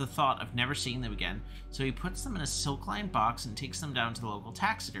thought of never seeing them again, so he puts them in a silk-lined box and takes them down to the local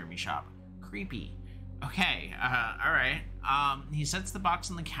taxidermy shop. Creepy. Okay, alright. He sets the box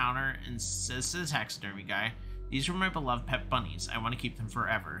on the counter and says to the taxidermy guy, "These were my beloved pet bunnies. I want to keep them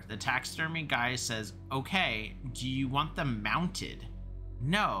forever." The taxidermy guy says, "Okay, do you want them mounted?"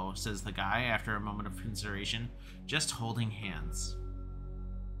 "No," says the guy after a moment of consideration. "Just holding hands."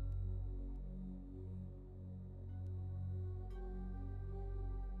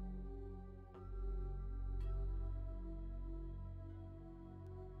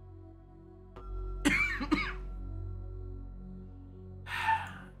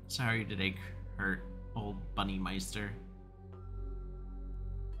 Sorry to take hurt, old bunny meister.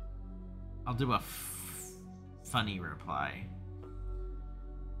 I'll do a funny reply.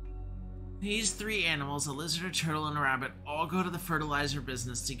 These three animals, a lizard, a turtle, and a rabbit, all go to the fertilizer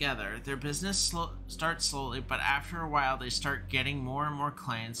business together. Their business starts slowly, but after a while they start getting more and more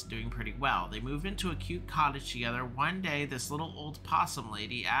clients, doing pretty well. They move into a cute cottage together. One day, this little old possum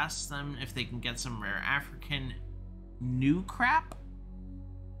lady asks them if they can get some rare African new crap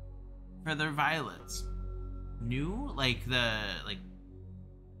for their violets. New? Wait,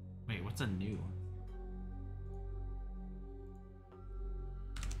 what's a new?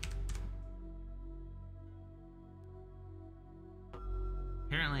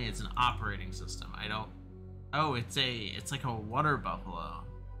 Apparently it's an operating system. Oh, it's like a water buffalo.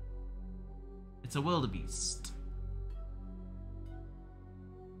 It's a wildebeest.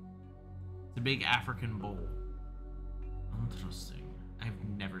 It's a big African bull. Interesting. I've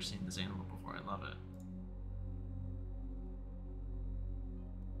never seen this animal before. I love it.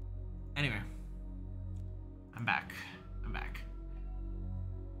 Anyway. I'm back.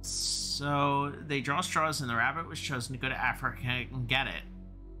 So they draw straws and the rabbit was chosen to go to Africa and get it.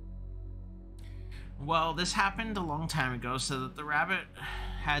 Well, this happened a long time ago, so that the rabbit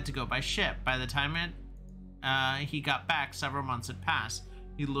had to go by ship. By the time he got back, several months had passed.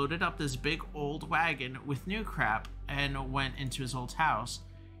 He loaded up this big old wagon with new crap and went into his old house.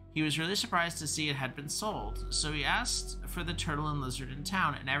 He was really surprised to see it had been sold, so he asked for the turtle and lizard in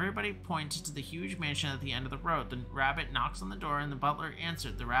town, and everybody pointed to the huge mansion at the end of the road. The rabbit knocks on the door, and the butler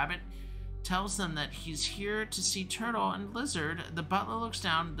answered. The rabbit tells them that he's here to see turtle and lizard. The butler looks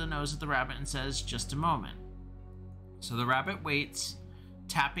down the nose at the rabbit and says, "Just a moment." So the rabbit waits,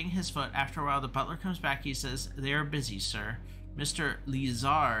 tapping his foot. After a while, the butler comes back. He says, "They are busy, sir. Mr.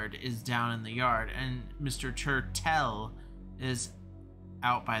 Lizard is down in the yard, and Mr. Turtle is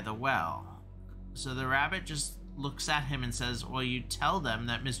out by the well." So the rabbit just looks at him and says, "Well, you tell them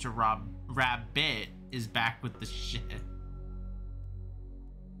that Mr. Rabbit is back with the shit."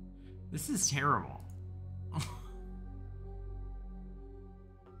 This is terrible.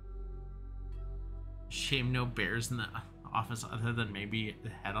 Shame no bears in the office other than maybe the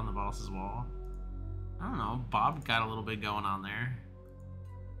head on the boss's wall. I don't know. Bob got a little bit going on there.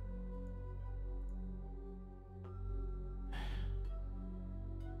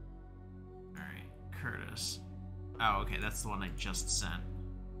 Alright, Curtis. Oh, okay, that's the one I just sent.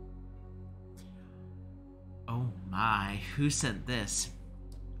 Oh my, who sent this?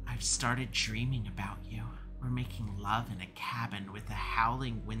 "I've started dreaming about you. We're making love in a cabin with a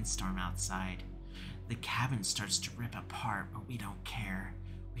howling windstorm outside. The cabin starts to rip apart, but we don't care.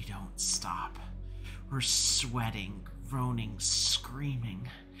 We don't stop. We're sweating, groaning, screaming.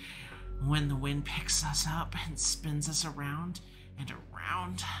 When the wind picks us up and spins us around and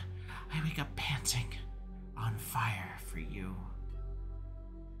around, I wake up panting, on fire for you."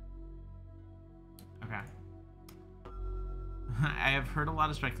 Okay. I have heard a lot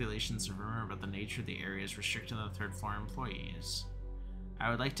of speculations and rumor about the nature of the areas restricting the third floor employees. I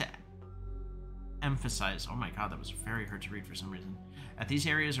would like to emphasize, oh my god, that was very hard to read for some reason, that these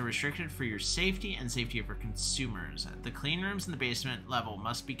areas are restricted for your safety and safety of our consumers. The clean rooms in the basement level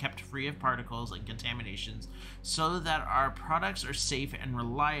must be kept free of particles and contaminations so that our products are safe and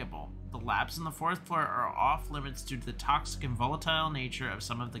reliable. The labs on the fourth floor are off limits due to the toxic and volatile nature of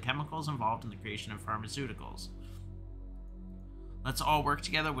some of the chemicals involved in the creation of pharmaceuticals. Let's all work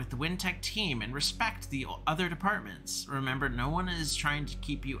together with the WinTech team and respect the other departments. Remember, no one is trying to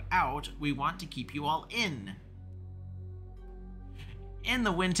keep you out. We want to keep you all in. In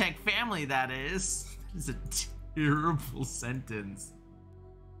the WinTech family, that is. That is a terrible sentence.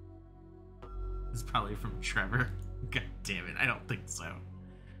 It's probably from Trevor. God damn it, I don't think so.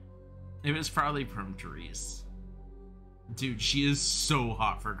 It was probably from Therese. Dude, she is so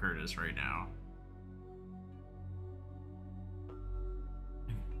hot for Curtis right now.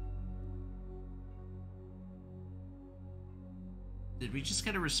 Did we just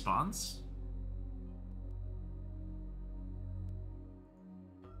get a response?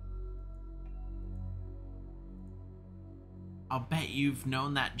 I'll bet you've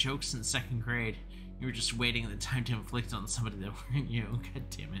known that joke since 2nd grade. You were just waiting the time to inflict on somebody that weren't you. God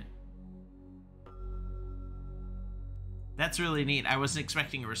damn it. That's really neat. I wasn't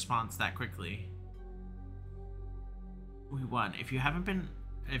expecting a response that quickly. We won. If you haven't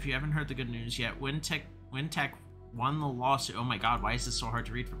heard the good news yet, Wintech won the lawsuit. Oh my god, why is this so hard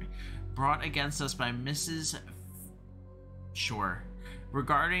to read for me? Brought against us by Mrs. Sure.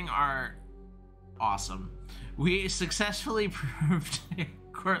 Regarding our... Awesome. We successfully proved in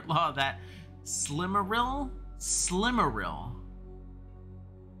court law that Slimmerill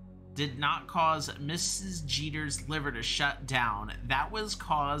did not cause Mrs. Jeter's liver to shut down. That was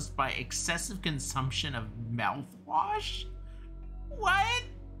caused by excessive consumption of mouthwash? What?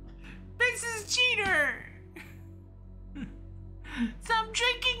 Mrs. Jeter!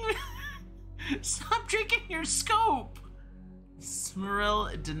 Stop drinking your scope!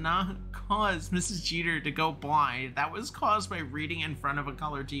 Slimmerill did not cause Mrs. Jeter to go blind. That was caused by reading in front of a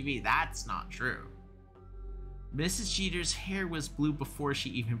color TV. That's not true. Mrs. Jeter's hair was blue before she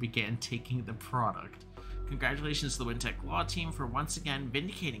even began taking the product. Congratulations to the Wintech Law team for once again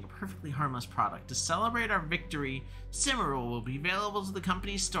vindicating a perfectly harmless product. To celebrate our victory, Slimmerill will be available to the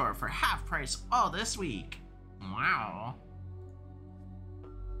company's store for half price all this week. Wow.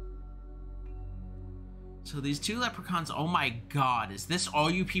 So these 2 leprechauns, oh my god, is this all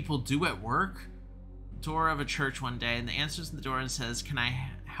you people do at work? Door of a church one day, and the answers in the door and says, "Can I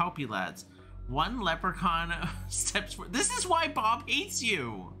help you, lads?" One leprechaun steps forward. This is why Bob hates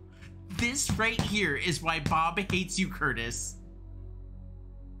you. This right here is why Bob hates you, Curtis.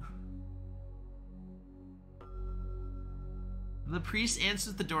 The priest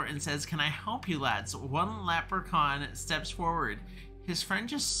answers the door and says, "Can I help you, lads?" One leprechaun steps forward. His friend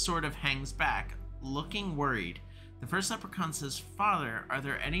just sort of hangs back, looking worried. The first leprechaun says, "Father, are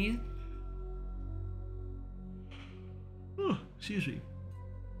there any..." Oh, excuse me.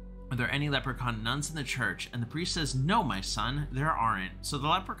 "Are there any leprechaun nuns in the church?" And the priest says, "No, my son, there aren't." So the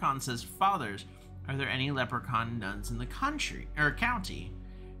leprechaun says, "Fathers, are there any leprechaun nuns in the country or county?"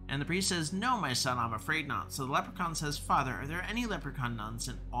 And the priest says, "No, my son, I'm afraid not." So the leprechaun says, "Father, are there any leprechaun nuns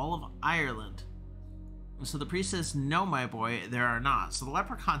in all of Ireland?" And so the priest says, "No, my boy, there are not." So the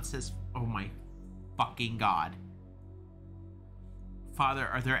leprechaun says, "Oh my fucking god. Father,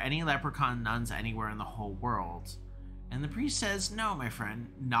 are there any leprechaun nuns anywhere in the whole world?" And the priest says, "No, my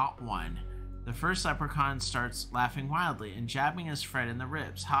friend, not one." The first leprechaun starts laughing wildly and jabbing his friend in the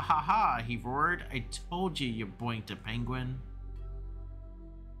ribs. "Ha ha ha," he roared. "I told you, you boinked a penguin."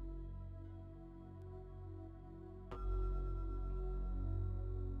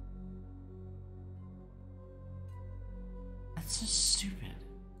 That's so stupid.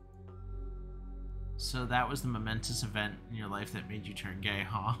 So that was the momentous event in your life that made you turn gay,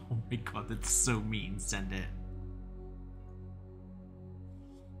 huh? Oh my god, that's so mean. Send it.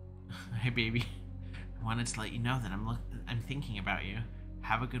 Hey baby, I wanted to let you know that I'm thinking about you.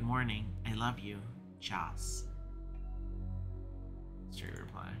 Have a good morning. I love you. Joss. Straight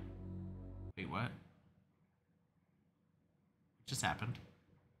reply. Wait, what? What just happened?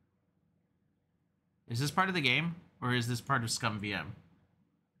 Is this part of the game? Or is this part of Scum VM?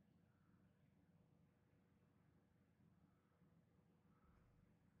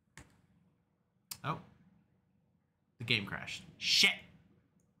 Oh. The game crashed. Shit!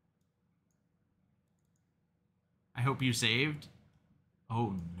 I hope you saved.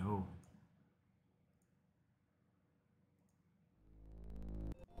 Oh no.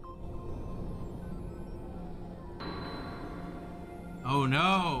 Oh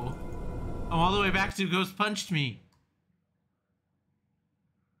no. I'm all the way back to Ghost Punched Me.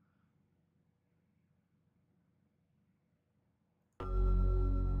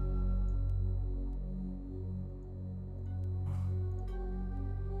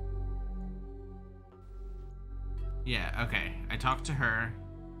 Yeah, okay. I talked to her,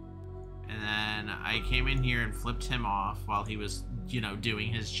 and then I came in here and flipped him off while he was, you know,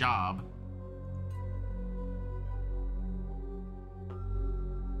 doing his job.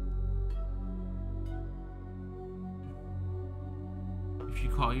 If you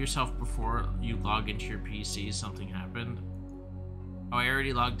call yourself before you log into your PC, something happened. Oh, I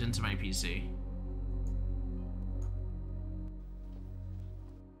already logged into my PC.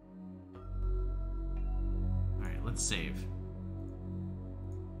 Let's save.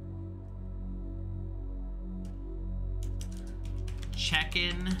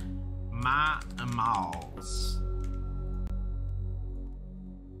 Checking my emails.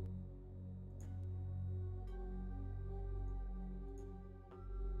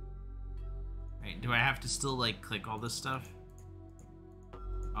 Wait, do I have to still like click all this stuff?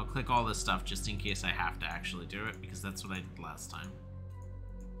 I'll click all this stuff just in case I have to actually do it, because that's what I did last time.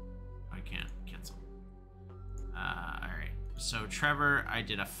 I can't cancel. Alright. So Trevor, I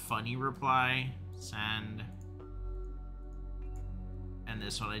did a funny reply. Send. And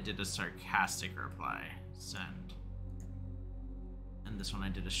this one I did a sarcastic reply. Send. And this one I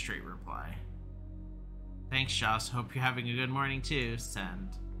did a straight reply. Thanks, Joss. Hope you're having a good morning too. Send.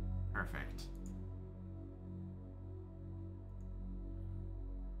 Perfect.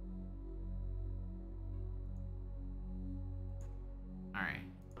 Alright.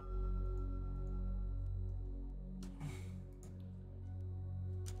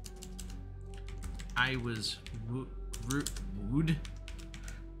 I was rude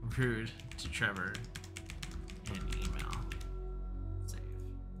to Trevor in email. Save.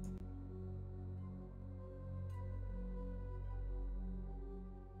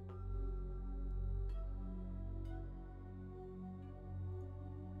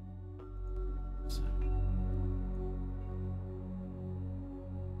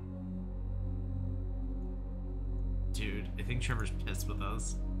 Dude, I think Trevor's pissed with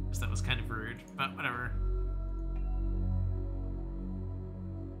us, because that was kind of rude, but whatever.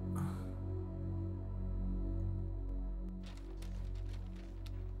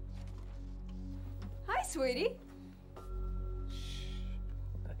 Hi, sweetie.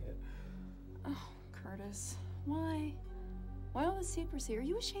 Oh, Curtis. Why? Why all the secrecy? Are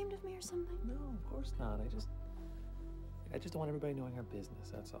you ashamed of me or something? No, of course not. I just don't want everybody knowing our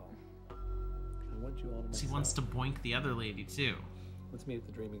business, that's all. I want you all to myself. He wants to boink the other lady, too. Let's meet at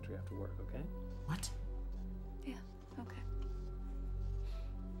the Dreaming Tree after work, okay? What? Yeah, okay.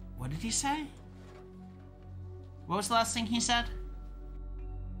 What did he say? What was the last thing he said?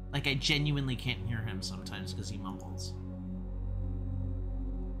 Like, I genuinely can't hear him sometimes because he mumbles.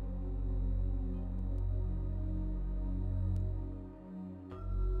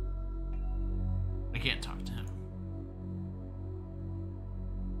 I can't talk to him.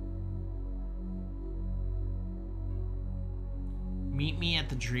 Meet me at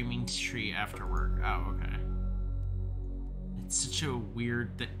the Dreaming Tree after work. Oh, okay. It's such a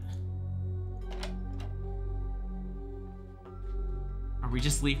weird thing. Are we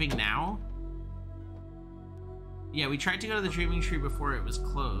just leaving now? Yeah, we tried to go to the Dreaming Tree before it was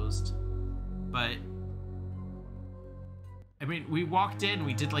closed, but I mean, we walked in,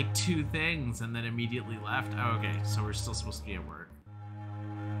 we did like 2 things, and then immediately left. Oh, okay, so we're still supposed to be at work.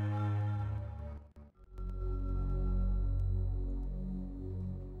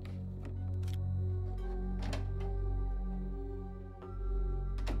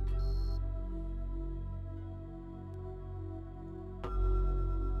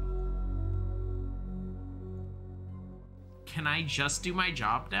 Can I just do my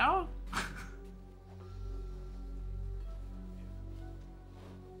job now?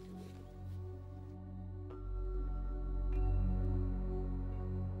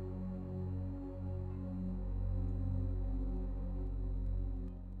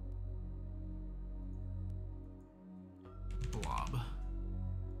 Blob.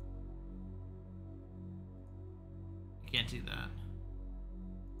 I can't do that.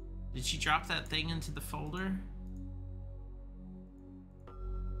 Did she drop that thing into the folder?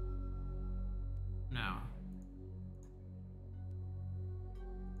 No.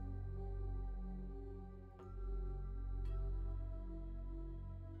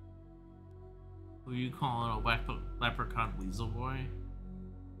 Who you calling a leprechaun weasel boy?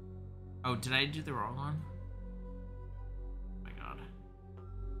 Oh, did I do the wrong one? Oh my god.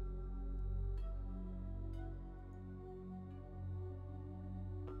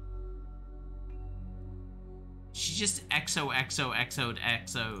 She just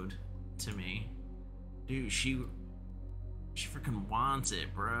XO'd to me. Dude, she freaking wants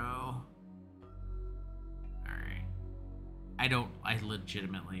it, bro. Alright. I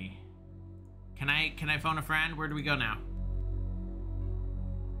legitimately... Can I phone a friend? Where do we go now?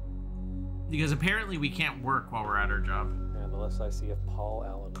 Because apparently we can't work while we're at our job. And the less I see of Paul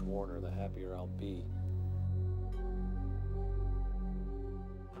Allen Warner, the happier I'll be.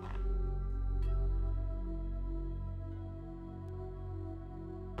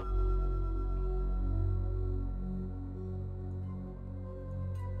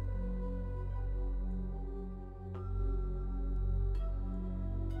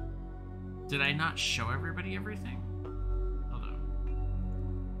 Did I not show everybody everything? Hold on.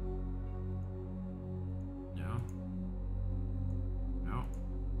 No. No.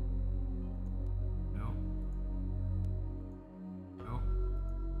 No. No.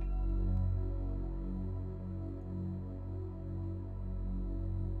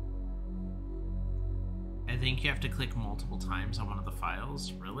 think you have to click multiple times on one of the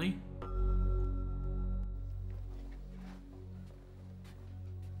files? Really?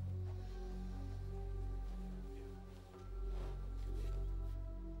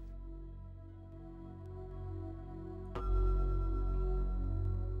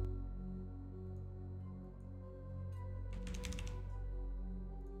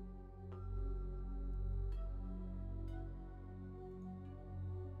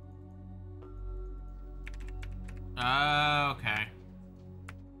 Okay.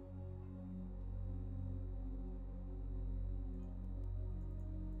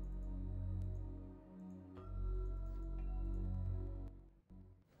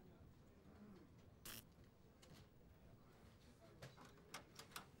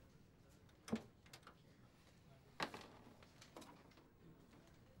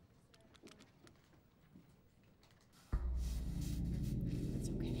 It's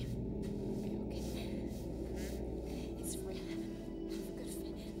okay. It'll be okay. He's real. I have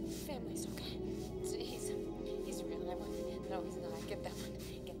a good family's okay. He's real. No, he's not. Get that one.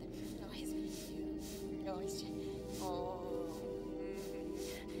 Get that one. No, he's you. No, he's just. Oh.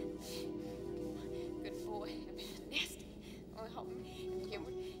 Good boy. Nasty. Oh, help me. And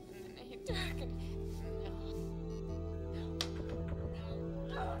then he took it.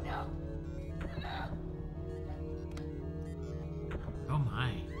 No. Oh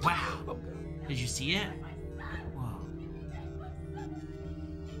my. Wow. Did you see it? Whoa.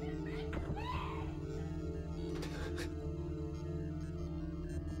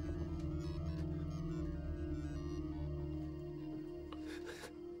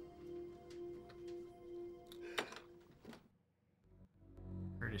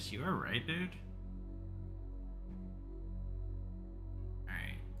 Curtis, you alright, dude?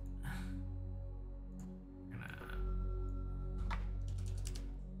 Alright.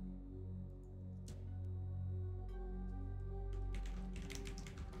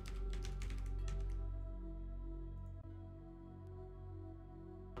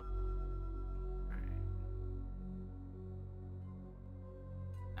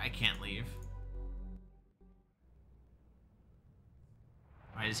 I can't leave.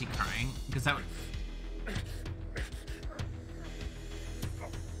 Why is he crying? Because that would...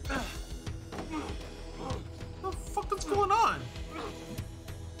 What the fuck is going on?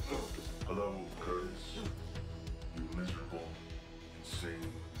 Hello, Curtis. You miserable,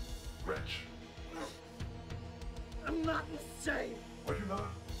 insane wretch. I'm not insane. Are you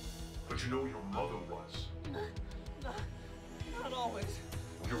not? But you know your mother was. Not always.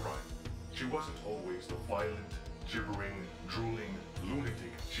 You're right. She wasn't always the violent, gibbering, drooling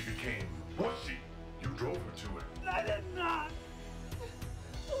lunatic she became, was she? You drove her to it. I did not.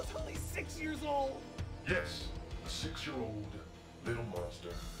 I was only 6 years old. Yes, a 6-year-old little monster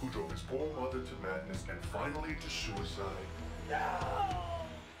who drove his poor mother to madness and finally to suicide. No!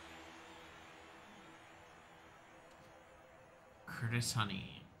 Curtis,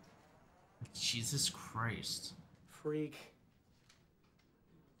 honey. Jesus Christ. Freak.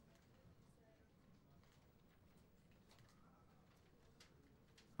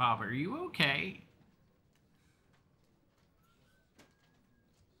 Bob, are you okay?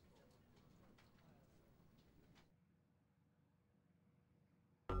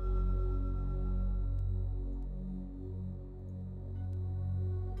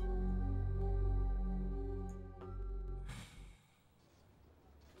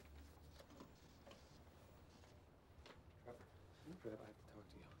 Trev, I have to talk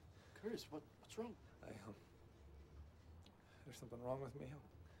to you. Curtis, what's wrong? There's something wrong with me.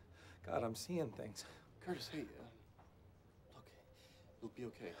 God, I'm seeing things. Curtis, hey, look, it'll be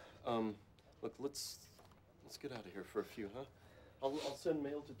okay. Look, let's get out of here for a few, huh? I'll send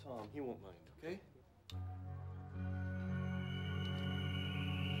mail to Tom. He won't mind, okay?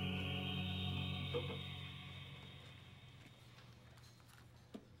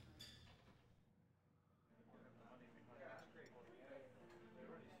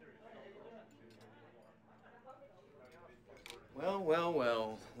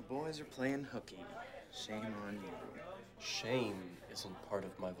 Well, the boys are playing hooky. Shame on you. Shame isn't part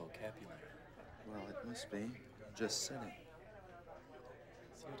of my vocabulary. Well, it must be. Just said it.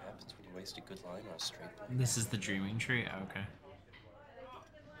 See what happens when you waste a good line on a straight boy? This is the dreaming tree? Oh, okay.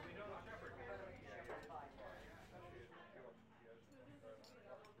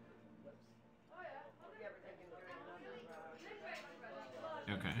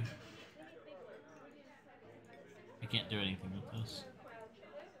 Okay. I can't do anything with this.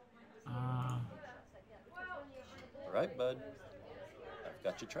 All right, bud. I've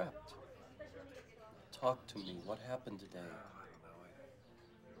got you trapped. Talk to me. What happened today?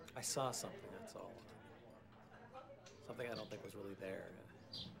 I saw something, that's all. something I don't think was really there.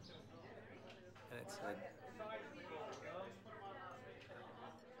 And it said,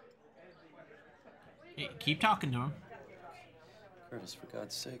 Hey, keep talking to him. Curtis, for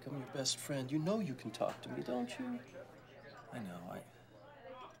God's sake, I'm your best friend. You know you can talk to me, don't you? I know,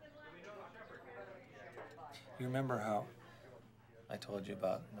 You remember how I told you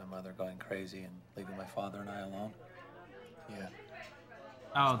about my mother going crazy and leaving my father and I alone? Yeah.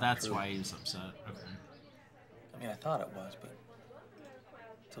 Oh, that's why he's upset. Okay. I mean, I thought it was, but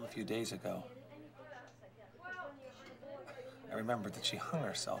until a few days ago, I remembered that she hung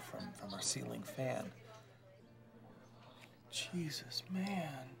herself from her ceiling fan. Jesus,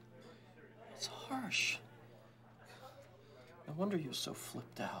 man. It's harsh. No wonder you're so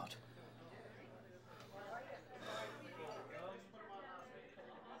flipped out.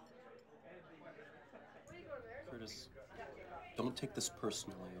 Curtis, don't take this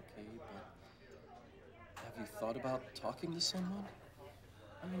personally, okay? But have you thought about talking to someone?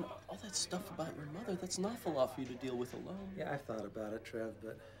 I mean, all that stuff about your mother, that's an awful lot for you to deal with alone. Yeah, I've thought about it, Trev,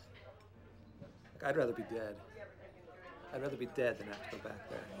 but look, I'd rather be dead. I'd rather be dead than have to go back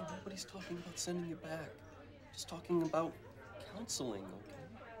there. Hey, nobody's talking about sending you back. Just talking about counseling, okay?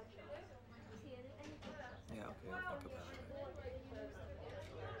 Yeah, okay, I'll think about it.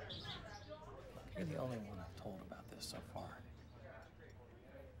 You're the only one I've told about this so far.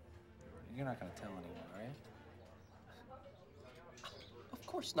 You're not gonna tell anyone, are you? Of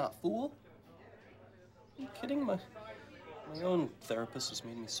course not, fool. Are you kidding? My own therapist has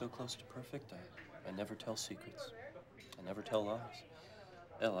made me so close to perfect. I never tell secrets. I never tell lies.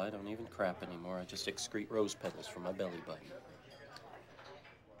 Hell, I don't even crap anymore. I just excrete rose petals from my belly button.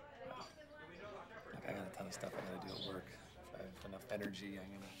 Look, I got a ton of stuff I gotta do at work. If I have enough energy,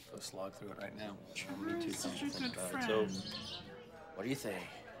 I'm gonna go slog through it right now. Me too. Such a good friend. So, what do you think?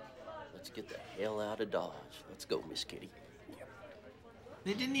 Let's get the hell out of Dodge. Let's go, Miss Kitty. Yep.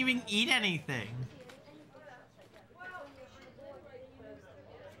 They didn't even eat anything.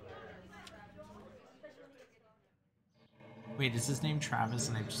 Wait, is his name Travis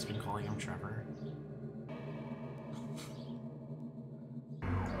and I've just been calling him Trevor?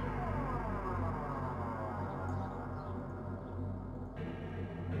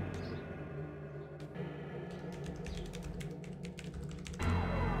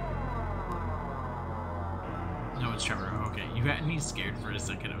 No, it's Trevor. Okay, you got me scared for a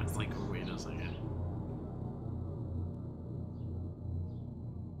second. I was like, wait a second.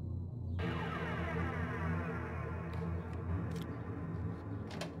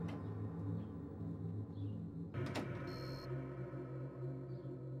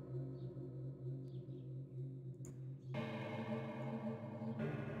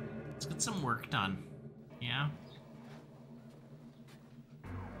 Let's get some work done. Yeah?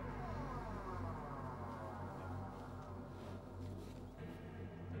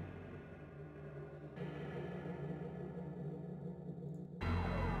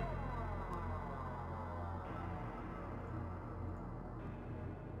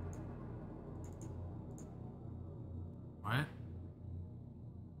 What?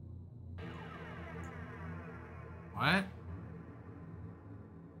 What?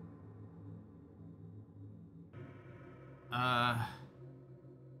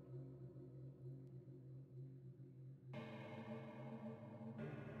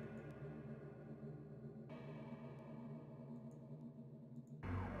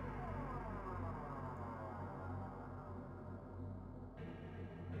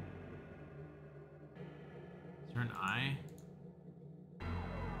 Is there an eye?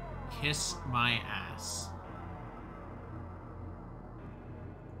 Kiss my ass.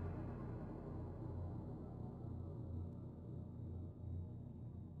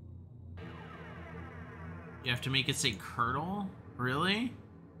 You have to make it say curdle? Really?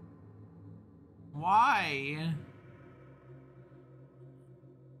 Why?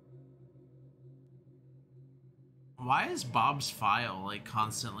 Why is Bob's file like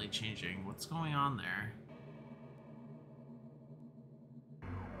constantly changing? What's going on there?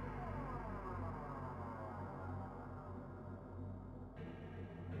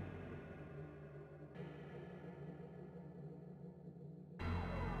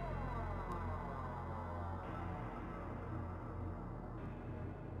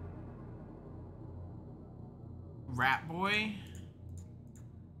 Rat Boy?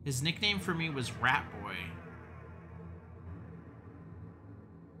 His nickname for me was Rat Boy.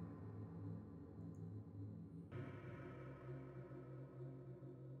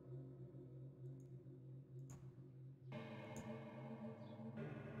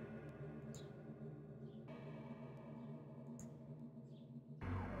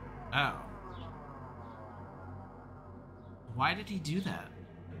 Oh. Why did he do that?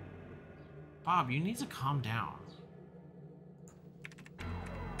 Bob, you need to calm down.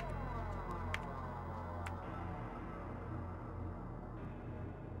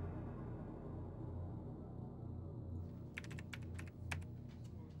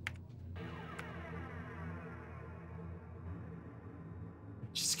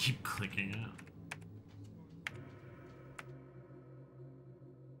 Just keep clicking it.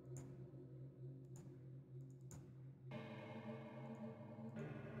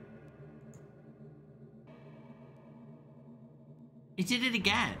 He did it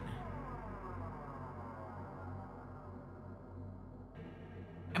again.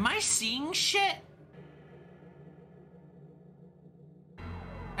 Am I seeing shit?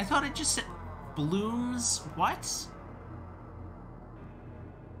 I thought it just said blooms. What?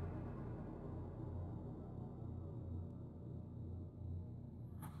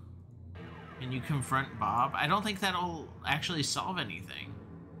 Can you confront Bob? I don't think that'll actually solve anything.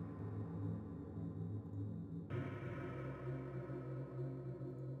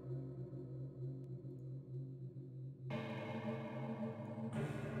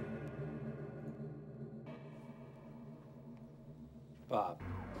 Bob,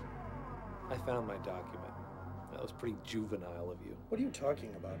 I found my document. That was pretty juvenile of you. What are you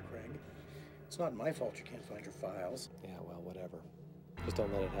talking about, Craig? It's not my fault you can't find your files. Yeah, well, whatever. Just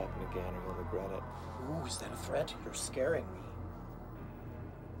don't let it happen again or you'll regret it. Ooh, is that a threat? You're scaring me.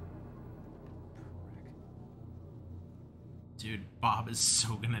 Dude, Bob is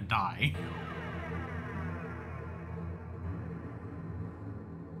so gonna die.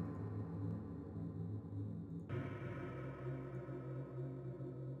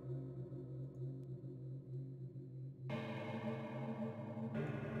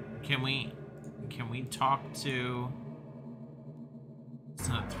 Can we talk to... It's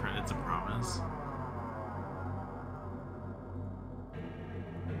not a threat, it's a promise.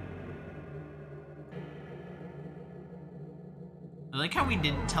 I like how we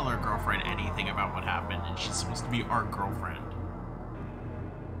didn't tell our girlfriend anything about what happened, and she's supposed to be our girlfriend.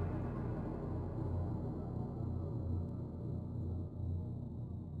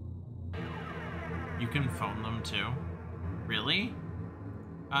 You can phone them too? Really?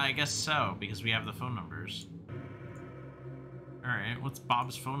 I guess so, because we have the phone numbers. Alright, what's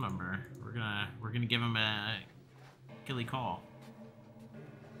Bob's phone number? We're gonna give him a killy call.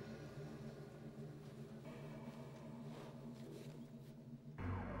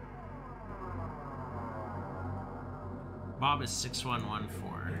 Bob is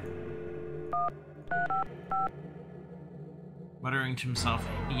 6114. Muttering to himself,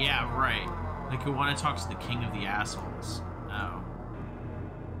 yeah, right. Like you want to talk to the king of the assholes. Oh.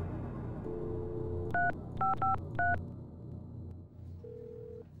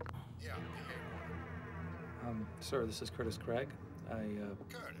 Sir, this is Curtis Craig.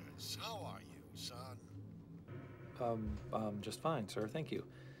 Curtis, how are you, son? Just fine, sir. Thank you.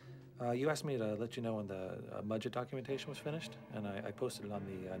 You asked me to let you know when the budget documentation was finished, and I posted it on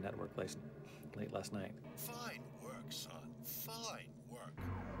the network late last night. Fine work, son. Fine work.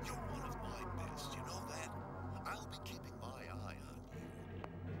 You're one of my best, you know that? I'll be keeping my eye on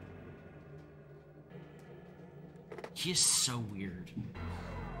you. He is so weird.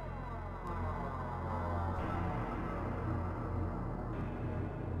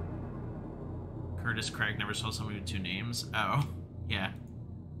 Curtis Craig never saw somebody with two names? Oh, yeah.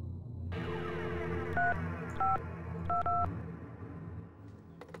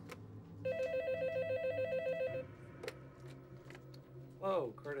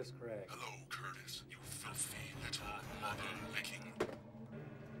 Hello, Curtis Craig. Hello, Curtis. You filthy little mother-licking...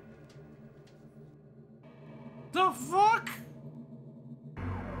 The fuck?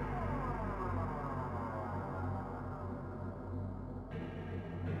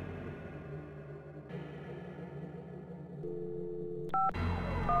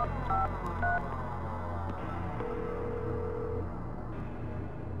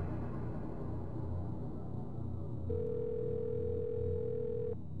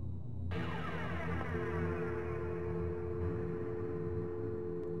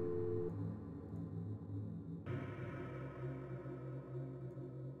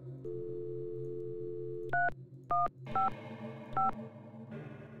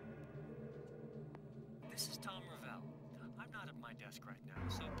 This is Tom Ravel. I'm not at my desk right now,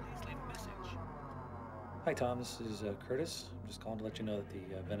 so please leave a message. Hi, Tom. This is Curtis. I'm just calling to let you know that the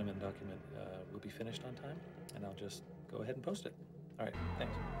Venom document will be finished on time, and I'll just go ahead and post it. All right,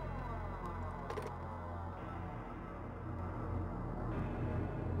 thanks.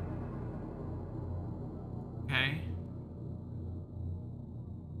 Okay.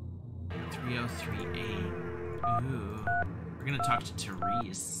 3038. Ooh. We're gonna talk to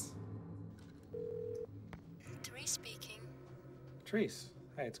Therese. Therese speaking. Therese,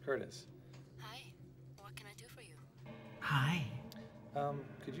 hi, it's Curtis. Hi. What can I do for you? Hi.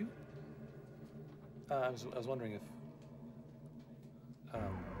 Could you? I was wondering if.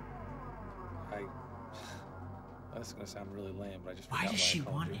 This is gonna sound really lame, but I just forgot why does why I she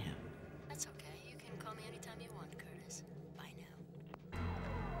called want you. him? That's okay. You can call me anytime you want, Curtis. Bye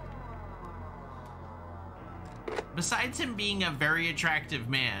now. Besides him being a very attractive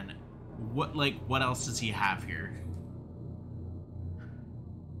man, what else does he have here?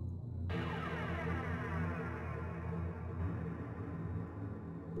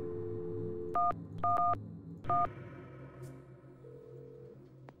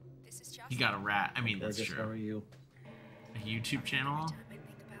 He got a rat. I mean, that's Gorgeous, true. how are you? A YouTube channel?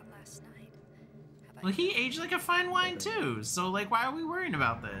 Well, he aged like a fine wine too, so like, why are we worrying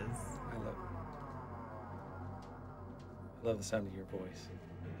about this? I love the sound of your voice.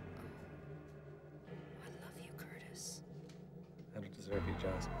 I love you, Curtis. I don't deserve you,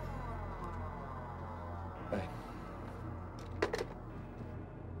 Joss. Bye.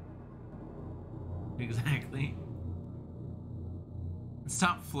 Exactly.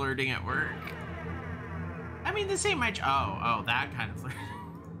 Stop flirting at work. I mean, this ain't my oh, that kind of flirt.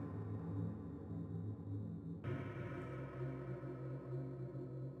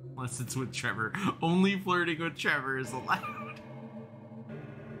 Unless it's with Trevor. Only flirting with Trevor is allowed.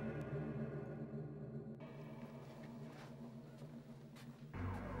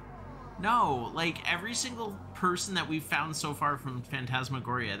 No, like every single person that we've found so far from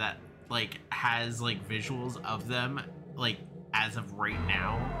Phantasmagoria that like has like visuals of them, like as of right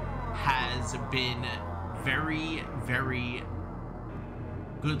now, has been very, very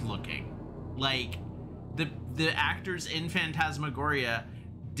good looking. Like the actors in Phantasmagoria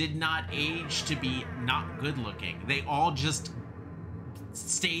did not age to be not good looking. They all just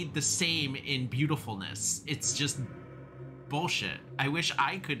stayed the same in beautifulness. It's just bullshit. I wish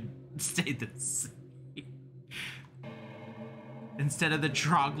I could stay the same. Instead of the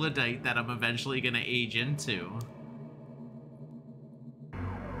troglodyte that I'm eventually gonna age into.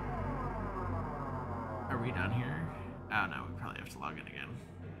 Are we done here? Oh no, we probably have to log in again.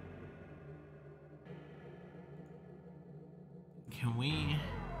 Can we...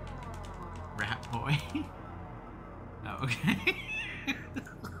 Rat boy? Oh, okay.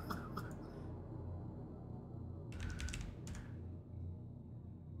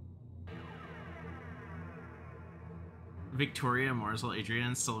 Victoria Morsel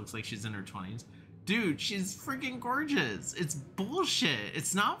Adrian still looks like she's in her 20s. Dude, she's freaking gorgeous. It's bullshit.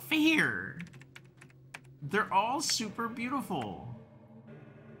 It's not fair. They're all super beautiful.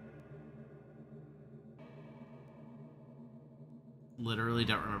 Literally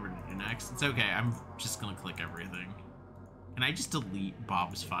don't remember to do next. It's okay. I'm just gonna click everything. Can I just delete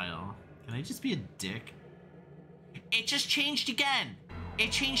Bob's file? Can I just be a dick? It just changed again.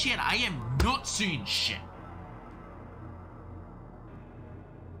 It changed again. I am not seeing shit.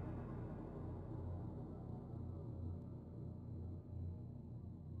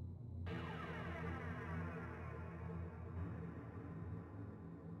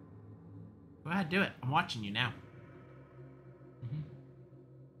 Go ahead, do it. I'm watching you now.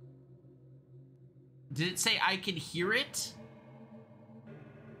 Did it say I can hear it?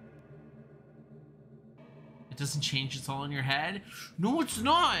 It doesn't change, it's all in your head? No, it's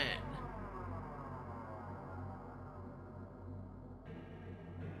not!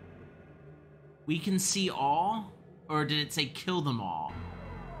 We can see all? Or did it say kill them all?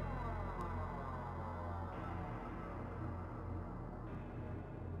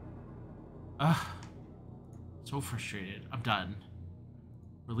 Ugh. So frustrated. I'm done.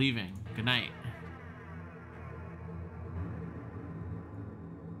 We're leaving. Good night.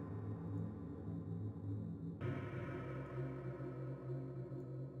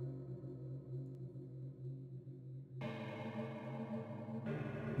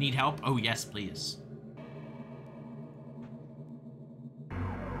 Need help? Oh, yes, please.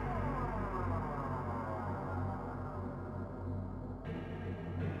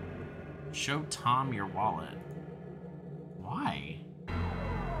 Show Tom your wallet. Why?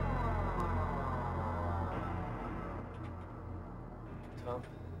 Tom,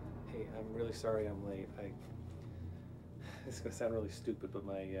 hey, I'm really sorry I'm late. This is gonna sound really stupid, but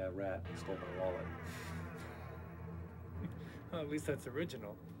my rat stole my wallet. Well, at least that's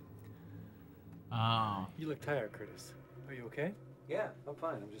original. Oh. You look tired, Curtis. Are you okay? Yeah, I'm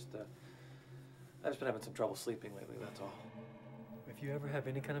fine. I've just been having some trouble sleeping lately, that's all. If you ever have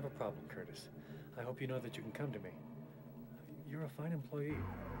any kind of a problem, Curtis, I hope you know that you can come to me. You're a fine employee, and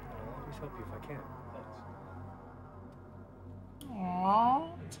I'll always help you if I can. Thanks. Aww.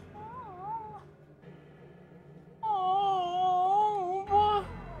 Oh.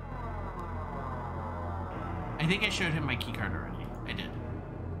 I think I showed him my keycard already. I did.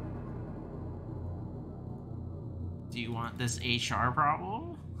 Do you want this HR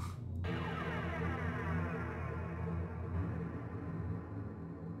problem?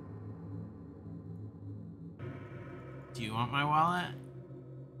 Do you want my wallet?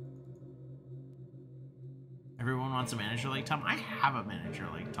 Everyone wants a manager like Tom? I have a manager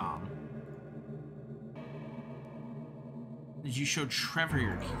like Tom. Did you show Trevor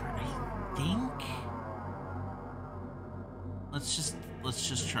your keycard? I think. Let's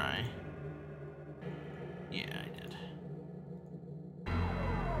just try. Yeah, I did.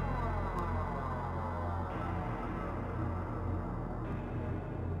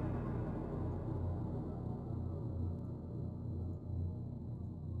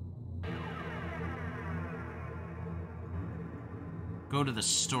 Go to the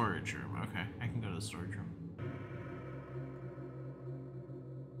storage room. Okay, I can go to the storage room.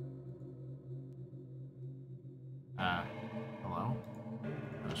 Hello?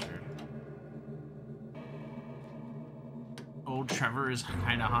 That was weird. Old Trevor is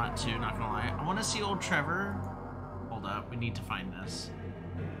kind of hot too, not gonna lie. I want to see old Trevor. Hold up, we need to find this.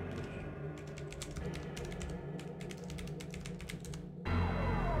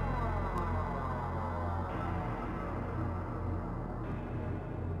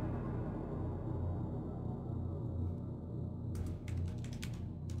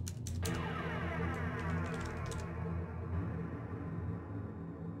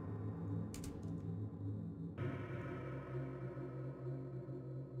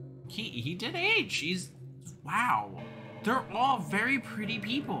 He did age. He's... Wow. They're all very pretty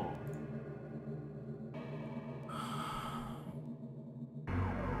people.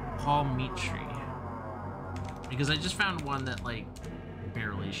 Paul Mitri. Because I just found one that, like,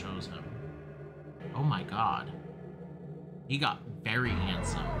 barely shows him. Oh my god. He got very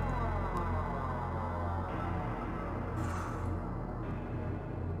handsome.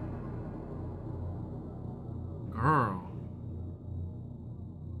 Girl.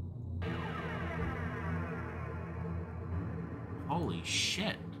 Holy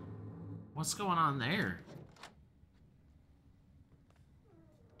shit. What's going on there?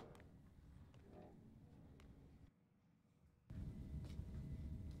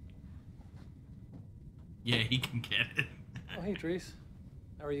 Yeah, he can get it. Oh, hey, Therese.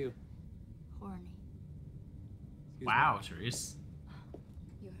 How are you? Horny. Wow, Therese.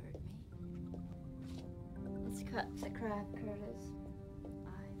 You heard me. Let's cut the crap, Curtis.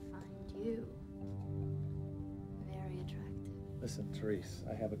 I find you very attractive. Listen, Therese,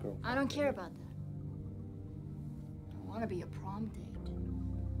 I have a girlfriend. I don't care about that. I want to be a prom date.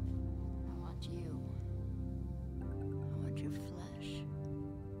 I want you. I want your flesh.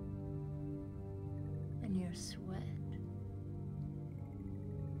 And your sweat.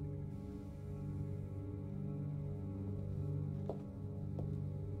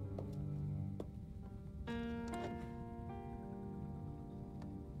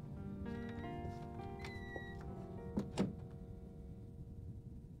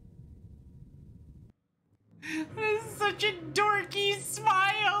 This is such a dorky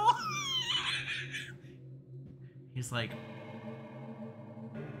smile. He's like,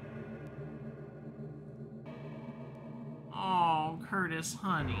 oh, Curtis,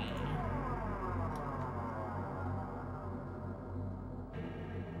 honey.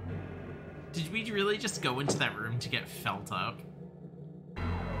 Did we really just go into that room to get felt up?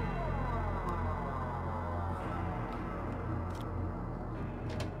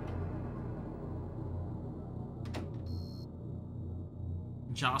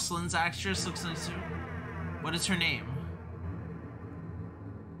 Jocelyn's actress looks nice too. What is her name?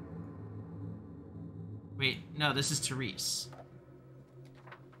 Wait, no, this is Therese.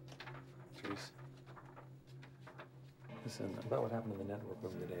 Therese. Listen, about what happened in the network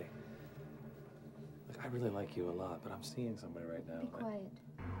room today. Look, I really like you a lot, but I'm seeing somebody right now. Be quiet.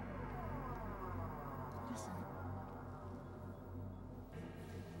 Listen.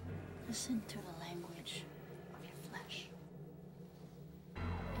 Listen to the language of your flesh.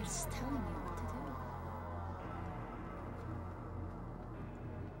 It's telling you what to do.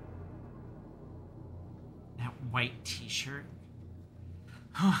 That white t-shirt.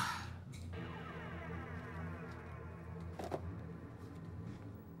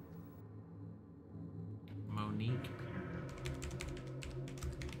 Monique.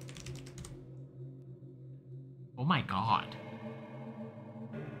 Oh my god.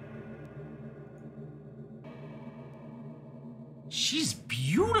 She's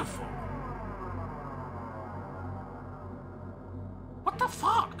beautiful.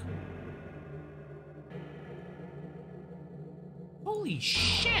 fuck? Holy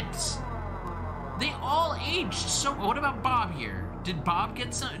shit! They all aged. So what about Bob here? Did Bob get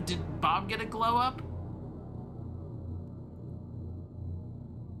a glow up?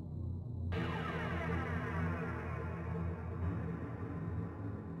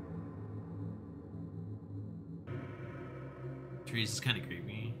 Trees is kind of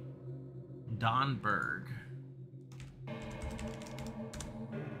creepy. Don Berg.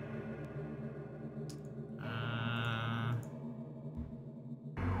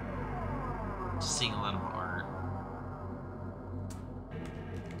 Seeing a lot of art.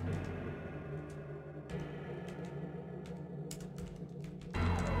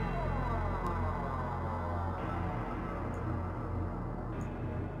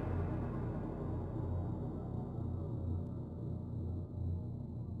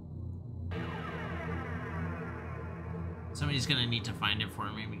 Somebody's gonna need to find it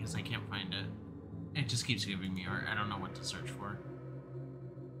for me because I can't find it. It just keeps giving me art. I don't know what to search for.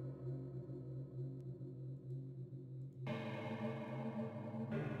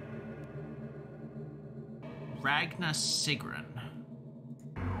 Ragna Sigrun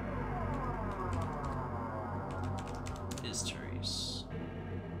is Therese.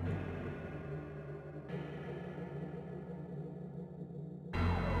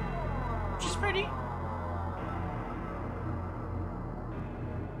 She's pretty.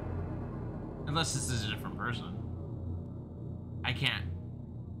 Unless this is a different person. I can't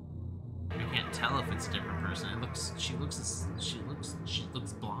tell if it's a different person. She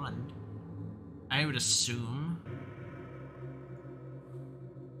looks blonde. I would assume.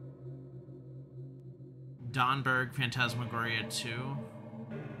 Donberg, Phantasmagoria 2.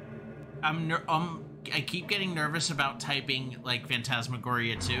 I keep getting nervous about typing like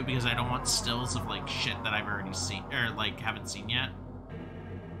Phantasmagoria 2 because I don't want stills of like shit that I've already seen or like haven't seen yet.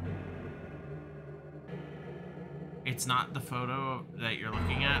 It's not the photo that you're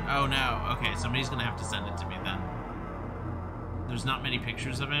looking at? Oh no. Okay, somebody's gonna have to send it to me then. There's not many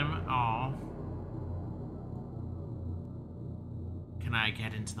pictures of him. Oh. Can I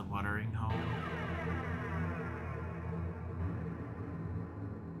get into the watering hole?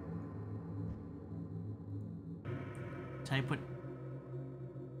 Type what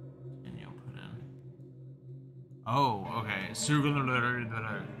Daniel put in. Oh, okay.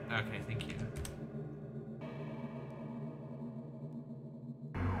 Okay, thank you.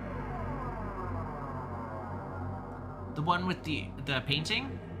 The one with the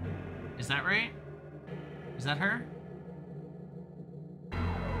painting? Is that right? Is that her?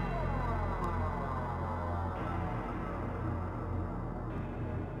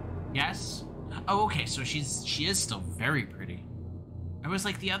 Yes? Oh, okay, so she is still very pretty. I was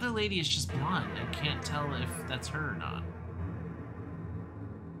like, the other lady is just blonde. I can't tell if that's her or not.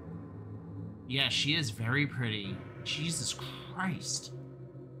 Yeah, she is very pretty. Jesus Christ.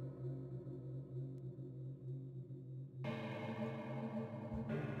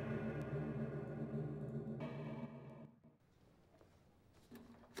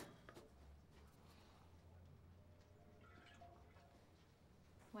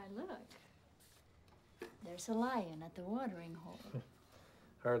 Why, look. There's a lion at the watering hole.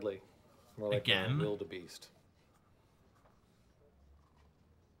 Hardly. More like Again? a wildebeest.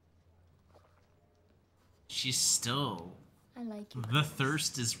 She's still... I like you. The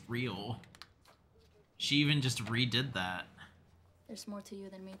thirst is real. She even just redid that. There's more to you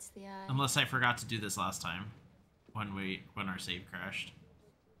than meets the eye. Unless I forgot to do this last time. When our save crashed.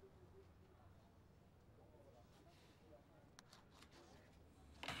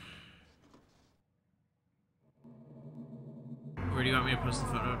 Where do you want me to post the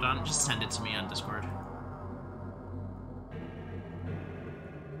photo, Don? Just send it to me on Discord.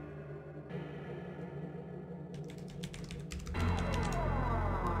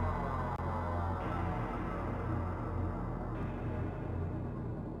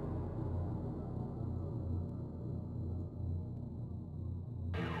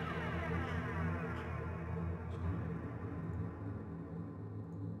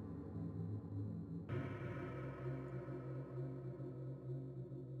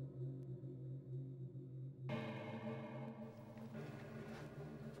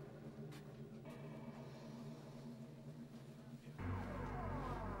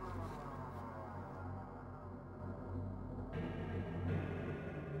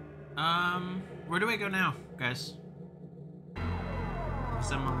 Where do I go now, guys?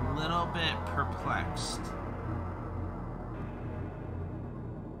 Because I'm a little bit perplexed.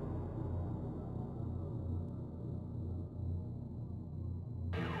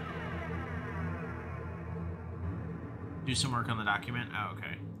 Do some work on the document? Oh,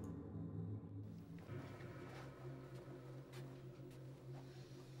 okay.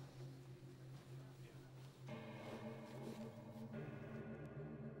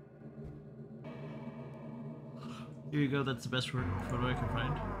 Here you go, that's the best photo I can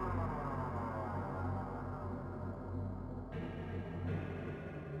find.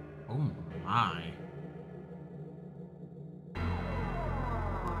 Oh my.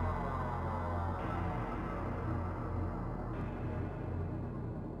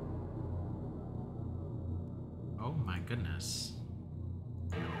 Oh my goodness.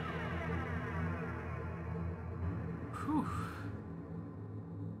 Whew.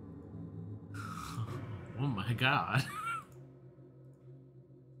 Oh my god.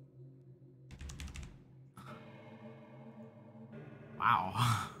 Wow.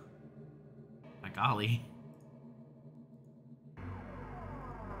 My golly.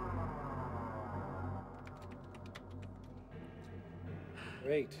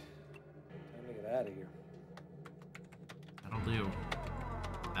 Great. Time to get out of here. That'll do.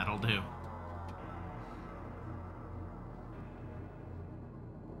 That'll do.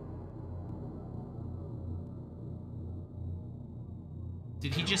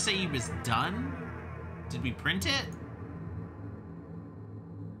 Did he just say he was done? Did we print it?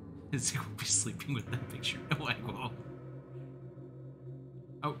 Izik will be sleeping with that picture. No, I won't.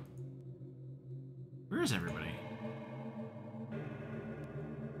 Oh. Where is everybody?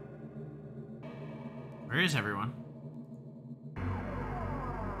 Where is everyone?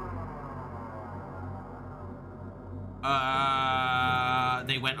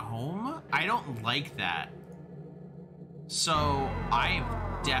 They went home? I don't like that. So, I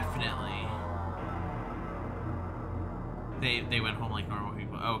definitely... They went home like normal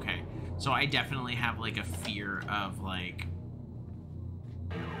people. Okay. So I definitely have, like, a fear of, like,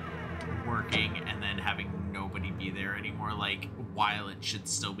 working and then having nobody be there anymore, like, while it should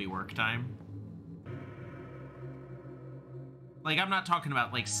still be work time. Like, I'm not talking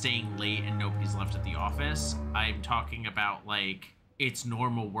about, like, staying late and nobody's left at the office. I'm talking about, like, it's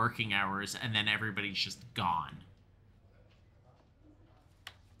normal working hours and then everybody's just gone.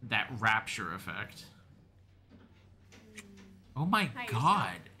 That rapture effect. Oh my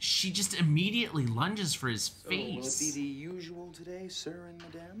god. She just immediately lunges for his face. Will it be the usual today, sir and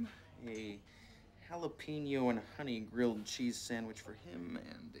madame? A jalapeno and honey grilled cheese sandwich for him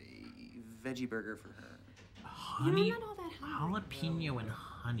and a veggie burger for her. Honey? You know, I'm not all that hungry. Jalapeno and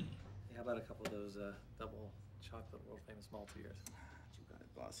honey. Yeah, how about a couple of those double chocolate world famous Maltesers? You got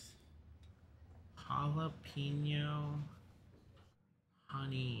it, boss. Jalapeno,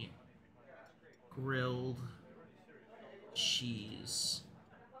 honey, grilled cheese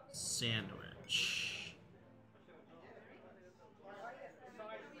sandwich.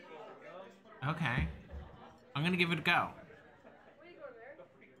 Okay. I'm gonna give it a go.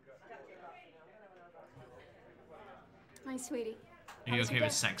 Hi, sweetie. Are you okay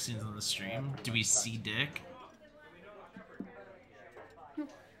with sex scenes on the stream? Do we see dick?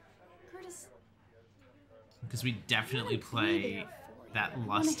 Curtis. Because we definitely play that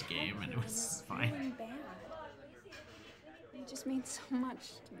lust game and it was fine. Feeling bad. It just means so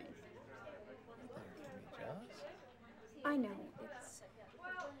much to me. I know, it's...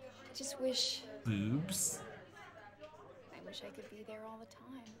 I just wish... Boobs? I wish I could be there all the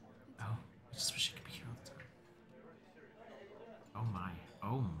time. Oh, I just wish I could be here all the time. Oh my,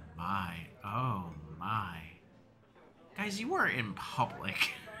 oh my, oh my. Guys, you are in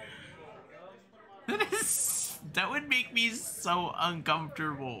public. That would make me so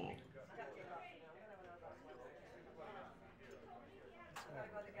uncomfortable.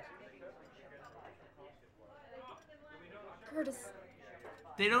 Curtis.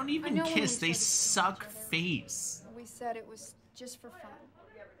 They don't even kiss, they suck face. We said it was just for fun.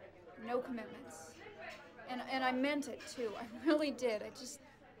 No commitments. And I meant it too. I really did. I just...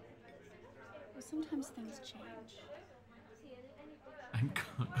 Well, sometimes things change. I'm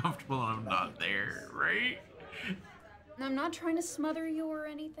comfortable and I'm not there, right? And I'm not trying to smother you or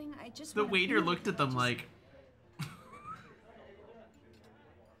anything. I just... The waiter looked at them like... I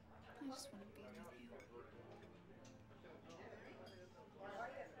just want to be with you.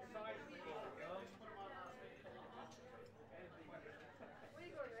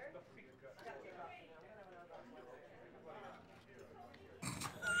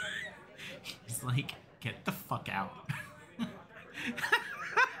 He's like, get the fuck out.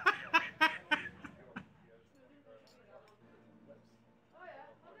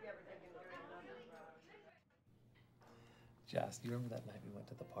 Jess, do you remember that night we went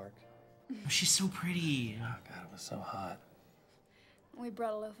to the park? Oh, she's so pretty. Oh god, it was so hot. We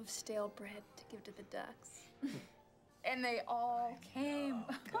brought a loaf of stale bread to give to the ducks. And they all came.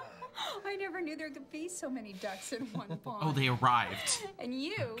 I never knew there could be so many ducks in one pond. Oh, they arrived. And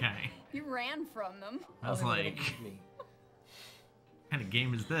you, Okay. you ran from them. I was like, me. what kind of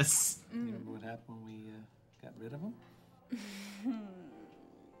game is this? You remember what happened when we got rid of them?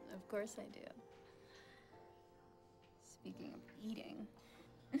 Of course I do. Speaking of eating,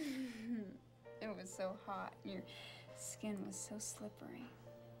 it was so hot and your skin was so slippery.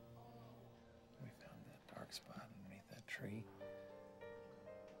 We found that dark spot underneath that tree.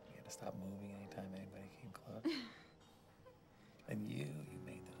 We had to stop moving anytime anybody came close. And you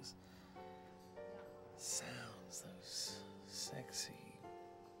made those sounds, those sexy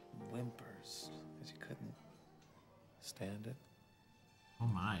whimpers, because you couldn't stand it. Oh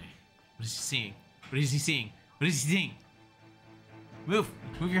my. What is he seeing? What is he seeing? What is he seeing? Move!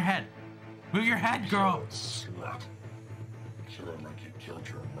 Move your head! Move your head, girl! Slut. Killer monkey killed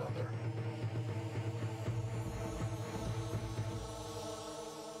your mother.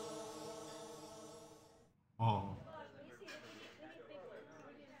 Oh.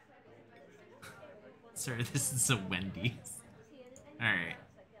 Sorry, this is a Wendy's. Alright.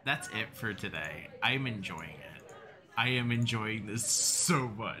 That's it for today. I'm enjoying it. I am enjoying this so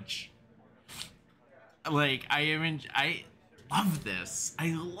much. Like, I love this.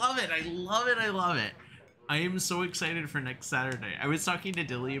 I love it. I love it. I love it. I am so excited for next Saturday. I was talking to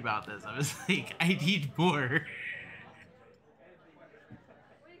Dilly about this. I was like, I need more.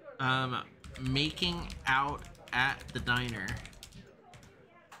 Making out at the diner.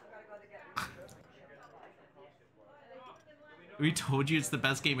 We told you it's the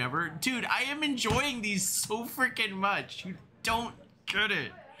best game ever. Dude, I am enjoying these so freaking much. You don't get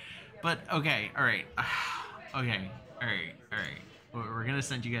it. But, okay, alright. Okay, alright. We're gonna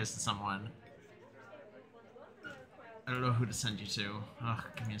send you guys to someone. I don't know who to send you to. Oh,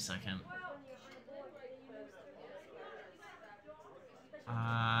 give me a second.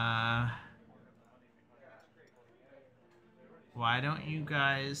 Why don't you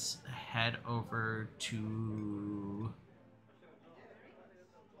guys head over to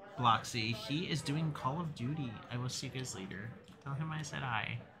Bloxy? He is doing Call of Duty. I will see you guys later. Tell him I said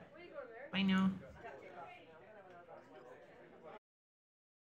hi. Bye now.